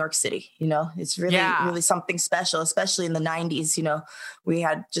up in New York City. It's really something special, especially in the 90s. We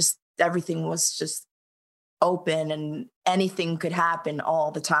had everything was just open and anything could happen all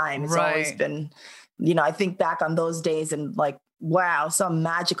the time. It's always been, I think back on those days and like, wow, some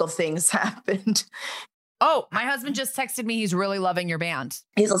magical things happened. Oh, my husband just texted me. He's really loving your band.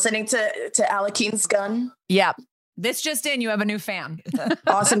 He's listening to Alakeen's Gun. Yep. This just in, you have a new fan.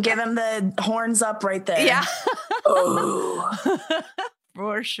 Awesome. Give him the horns up right there. Yeah. Oh.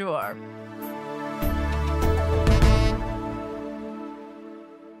 For sure.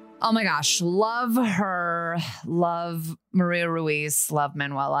 Oh my gosh. Love her. Love Maria Ruiz. Love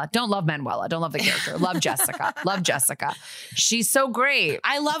Manuela. Don't love Manuela. Don't love the character. Love Jessica. Love Jessica. She's so great.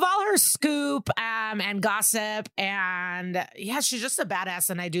 I love all her scoop and gossip. And yeah, she's just a badass.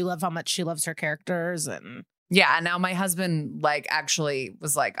 And I do love how much she loves her characters. And yeah, now my husband actually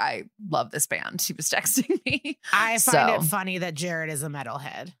was like, I love this band. He was texting me. I find it funny that Jared is a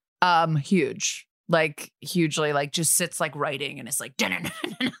metalhead. Huge. Like hugely, like just sits like writing and is like,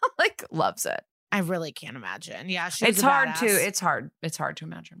 like loves it. I really can't imagine. Yeah, it's hard to. It's hard to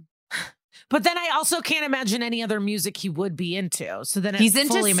imagine. But then I also can't imagine any other music he would be into. So then he's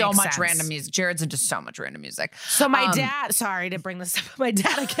into so much random music. Jared's into so much random music. So my dad. Sorry to bring this up. My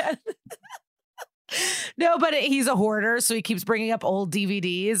dad again. No, but he's a hoarder, so he keeps bringing up old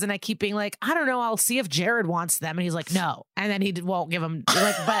DVDs, and I keep being like, I don't know, I'll see if Jared wants them, and he's like, no, and then he won't give them.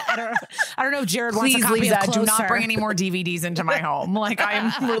 Like, but I don't know if Jared wants a copy Lisa, of Closer. Do not bring any more DVDs into my home. Like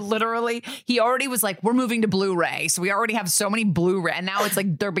we're literally. He already was like, we're moving to Blu-ray, so we already have so many Blu-ray, and now it's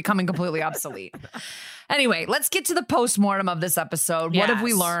like they're becoming completely obsolete. Anyway, let's get to the postmortem of this episode. What have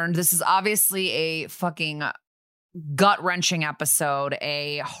we learned? This is obviously a fucking gut-wrenching episode,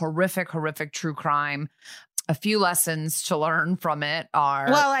 a horrific true crime. A few lessons to learn from it are...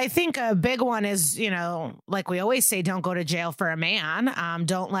 Well, I think a big one is, like we always say, don't go to jail for a man.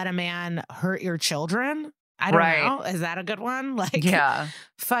 Don't let a man hurt your children. I don't know. Is that a good one? Like,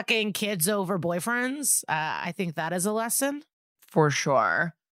 fucking kids over boyfriends. I think that is a lesson. For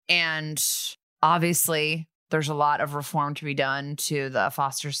sure. And obviously, there's a lot of reform to be done to the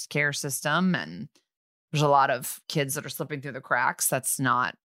foster care system, and There's a lot of kids that are slipping through the cracks. That's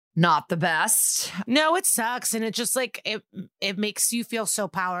not the best. No, it sucks. And it just like, it makes you feel so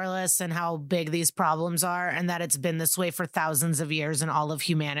powerless and how big these problems are, and that it's been this way for thousands of years in all of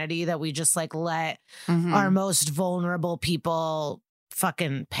humanity, that we just like let our most vulnerable people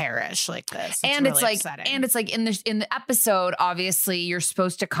fucking perish like this. It's really upsetting. And it's like in the episode, obviously you're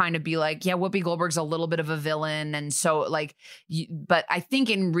supposed to kind of be like, yeah, Whoopi Goldberg's a little bit of a villain. And so like, but I think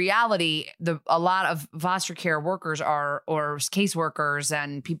in reality, a lot of foster care workers or caseworkers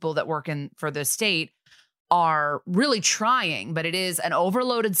and people that work for the state are really trying, but it is an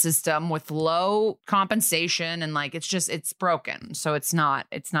overloaded system with low compensation, and like it's broken. So it's not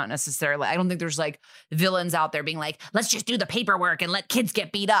necessarily, I don't think there's like villains out there being like, let's just do the paperwork and let kids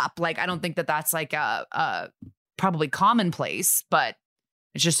get beat up. Like I don't think that that's like a probably commonplace, but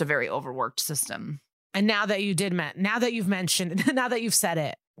it's just a very overworked system. And now that you've mentioned, now that you've said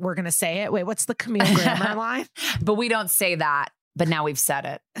it, we're gonna say it. Wait, what's the Camille Grammer line? But we don't say that. But now we've said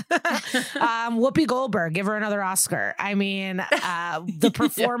it. Whoopi Goldberg, give her another Oscar. I mean, the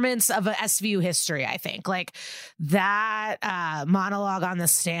performance of a SVU history, I think. Like that monologue on the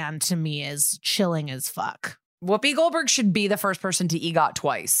stand to me is chilling as fuck. Whoopi Goldberg should be the first person to EGOT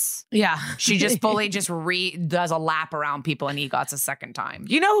twice. Yeah. She just fully does a lap around people and EGOTs a second time.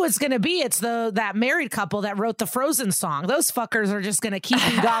 You know who it's going to be? It's that married couple that wrote the Frozen song. Those fuckers are just going to keep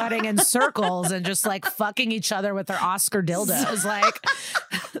EGOTing in circles and just like fucking each other with their Oscar dildos. Like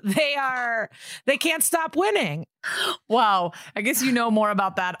they can't stop winning. Wow. I guess you know more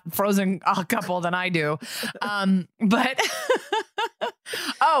about that Frozen couple than I do. But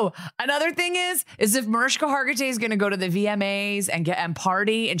oh, another thing is if Mariska Hargitay is going to go to the VMAs and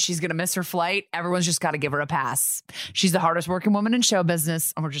party and she's going to miss her flight, everyone's just got to give her a pass. She's the hardest working woman in show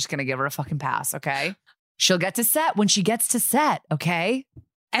business, and we're just going to give her a fucking pass. Okay. She'll get to set when she gets to set. Okay.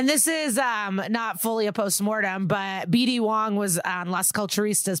 And this is not fully a postmortem, but BD Wong was on Las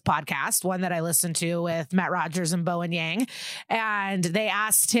Culturistas podcast, one that I listened to with Matt Rogers and Bowen Yang. And they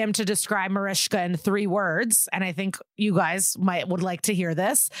asked him to describe Mariska in 3 words. And I think you guys would like to hear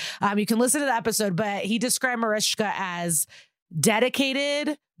this. You can listen to the episode, but he described Mariska as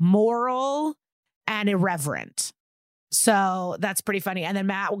dedicated, moral, and irreverent. So that's pretty funny. And then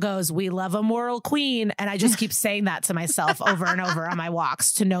Matt goes, "We love a moral queen." And I just keep saying that to myself over and over on my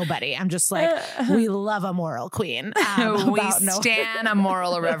walks to nobody. I'm just like, we love a moral queen. We stan a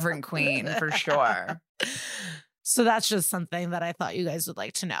moral, irreverent queen for sure. So that's just something that I thought you guys would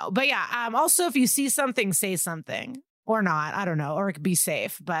like to know. But yeah, also, if you see something, say something. Or not, I don't know, or be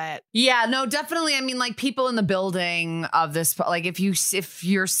safe, but yeah, no, definitely. I mean, like people in the building of this, like if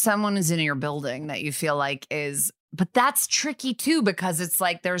you're someone who's in your building that you feel like is, but that's tricky too, because it's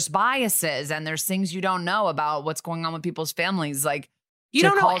like there's biases and there's things you don't know about what's going on with people's families. Like you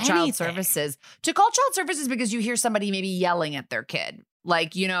don't call know child services because you hear somebody maybe yelling at their kid.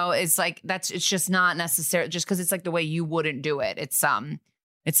 Like, you know, it's like it's just not necessary just because it's like the way you wouldn't do it. It's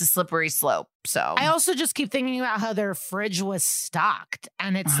a slippery slope. So I also just keep thinking about how their fridge was stocked.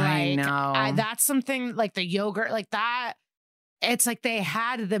 And it's that's something like the yogurt, like that. It's like they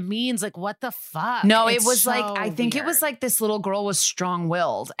had the means. Like, what the fuck? No, it was so like, I think it was like this little girl was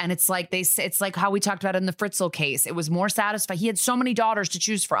strong-willed. And it's like it's like how we talked about it in the Fritzl case. It was more satisfying. He had so many daughters to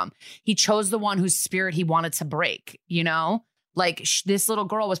choose from. He chose the one whose spirit he wanted to break, you know? Like this little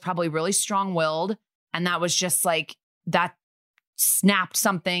girl was probably really strong-willed. And that was just like that snapped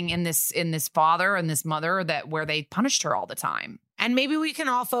something in this father and this mother where they punished her all the time. And maybe we can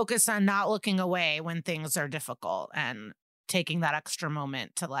all focus on not looking away when things are difficult and taking that extra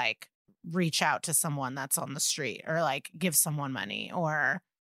moment to like reach out to someone that's on the street or like give someone money or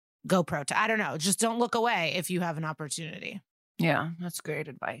go protest. I don't know. Just don't look away if you have an opportunity. Yeah, that's great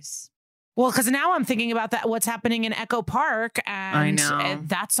advice. Well, because now I'm thinking about what's happening in Echo Park, and I know.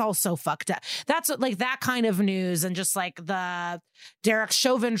 That's also fucked up. That's like that kind of news, and just like the Derek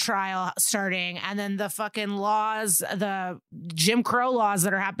Chauvin trial starting, and then the fucking laws, the Jim Crow laws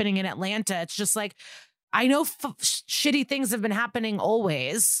that are happening in Atlanta. It's just like, I know shitty things have been happening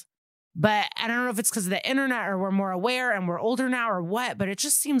always, but I don't know if it's because of the internet or we're more aware and we're older now or what, but it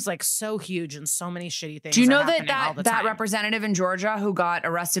just seems like so huge and so many shitty things. Do you know that representative in Georgia who got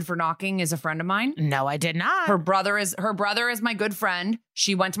arrested for knocking is a friend of mine? No, I did not. Her brother is my good friend.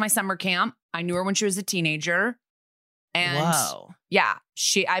 She went to my summer camp. I knew her when she was a teenager. And whoa. Yeah,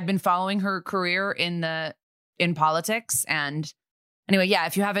 I've been following her career in politics. And anyway, yeah,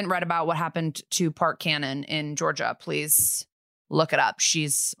 if you haven't read about what happened to Park Cannon in Georgia, please look it up.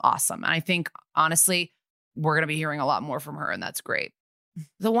 She's awesome. And I think, honestly, we're going to be hearing a lot more from her, and that's great.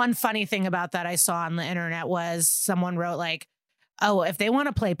 The one funny thing about that I saw on the internet was someone wrote like, Oh, if they want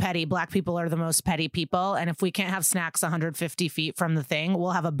to play petty, Black people are the most petty people. And if we can't have snacks 150 feet from the thing, we'll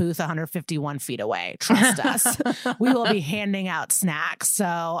have a booth 151 feet away. Trust us. We will be handing out snacks.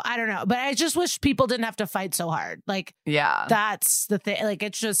 So I don't know. But I just wish people didn't have to fight so hard. Like, yeah, that's the thing. Like,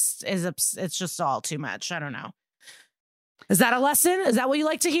 it's just all too much. I don't know. Is that a lesson? Is that what you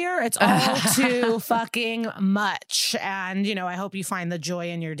like to hear? It's all too fucking much. And, you know, I hope you find the joy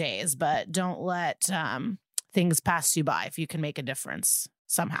in your days, but don't let things pass you by if you can make a difference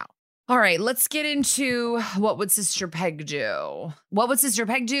somehow. All right, let's get into What Would Sister Peg Do? What Would Sister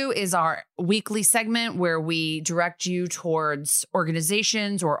Peg Do is our weekly segment where we direct you towards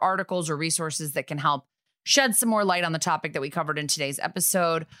organizations or articles or resources that can help shed some more light on the topic that we covered in today's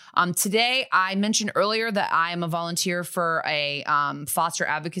episode. Today, I mentioned earlier that I am a volunteer for a foster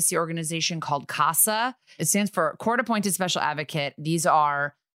advocacy organization called CASA. It stands for Court Appointed Special Advocate. These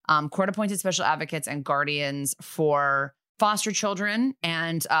are court-appointed special advocates and guardians for foster children.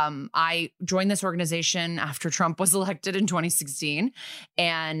 And I joined this organization after Trump was elected in 2016.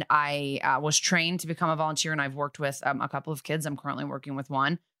 And I was trained to become a volunteer. And I've worked with a couple of kids. I'm currently working with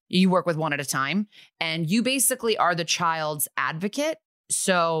one. You work with one at a time. And you basically are the child's advocate.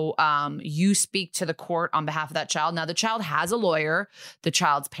 So you speak to the court on behalf of that child. Now, the child has a lawyer. The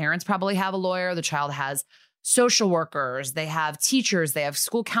child's parents probably have a lawyer. The child has social workers, they have teachers, they have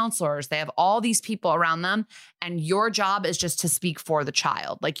school counselors, they have all these people around them. And your job is just to speak for the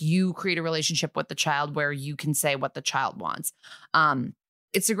child. Like, you create a relationship with the child where you can say what the child wants.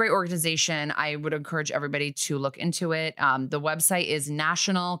 It's a great organization. I would encourage everybody to look into it. The website is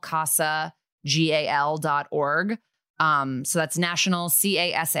nationalcasagal.org. So that's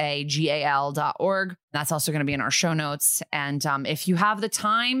nationalcasagal.org. That's also going to be in our show notes. And if you have the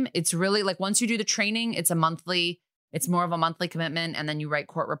time, it's really like, once you do the training, it's more of a monthly commitment, and then you write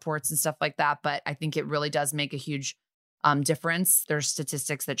court reports and stuff like that. But I think it really does make a huge difference. There's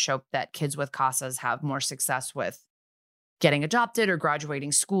statistics that show that kids with CASAs have more success with getting adopted or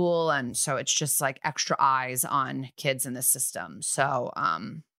graduating school. And so it's just like extra eyes on kids in this system. So,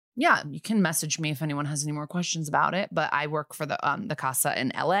 yeah, you can message me if anyone has any more questions about it. But I work for the CASA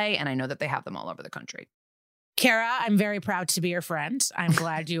in LA, and I know that they have them all over the country. Kara, I'm very proud to be your friend. I'm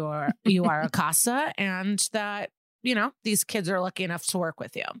glad you are a CASA, and that, you know, these kids are lucky enough to work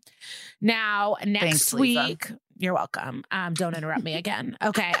with you. Now, next week, you're welcome. Don't interrupt me again.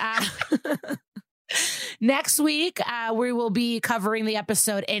 Okay. Next week, we will be covering the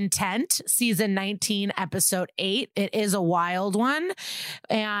episode Intent, season 19, episode 8. It is a wild one.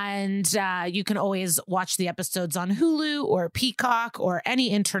 And you can always watch the episodes on Hulu or Peacock or any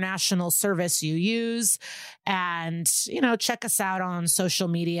international service you use. And, you know, check us out on social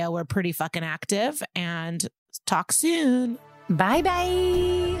media. We're pretty fucking active. And talk soon.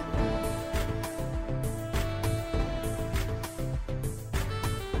 Bye-bye.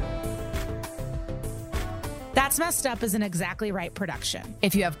 That's Messed Up is an Exactly Right production.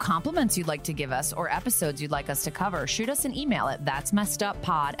 If you have compliments you'd like to give us or episodes you'd like us to cover, shoot us an email at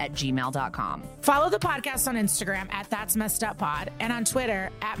thatsmesseduppod@gmail.com. Follow the podcast on Instagram at That's Messed Up Pod and on Twitter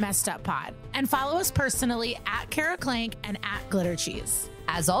at Messed Up Pod. And follow us personally at Kara Clank and at Glitter Cheese.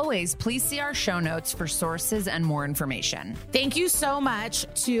 As always, please see our show notes for sources and more information. Thank you so much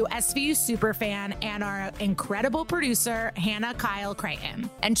to SVU Superfan and our incredible producer, Hannah Kyle Creighton.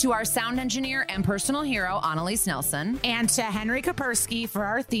 And to our sound engineer and personal hero, Annalise Nelson. And to Henry Kapersky for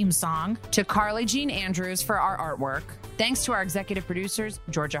our theme song. To Carly Jean Andrews for our artwork. Thanks to our executive producers,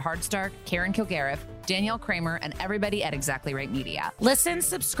 Georgia Hardstark, Karen Kilgariff, Danielle Kramer, and everybody at Exactly Right Media. Listen,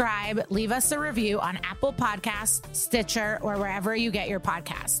 subscribe, leave us a review on Apple Podcasts, Stitcher, or wherever you get your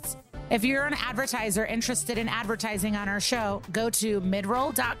podcasts. If you're an advertiser interested in advertising on our show, go to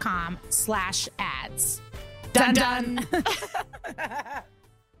midroll.com/ads. Dun dun.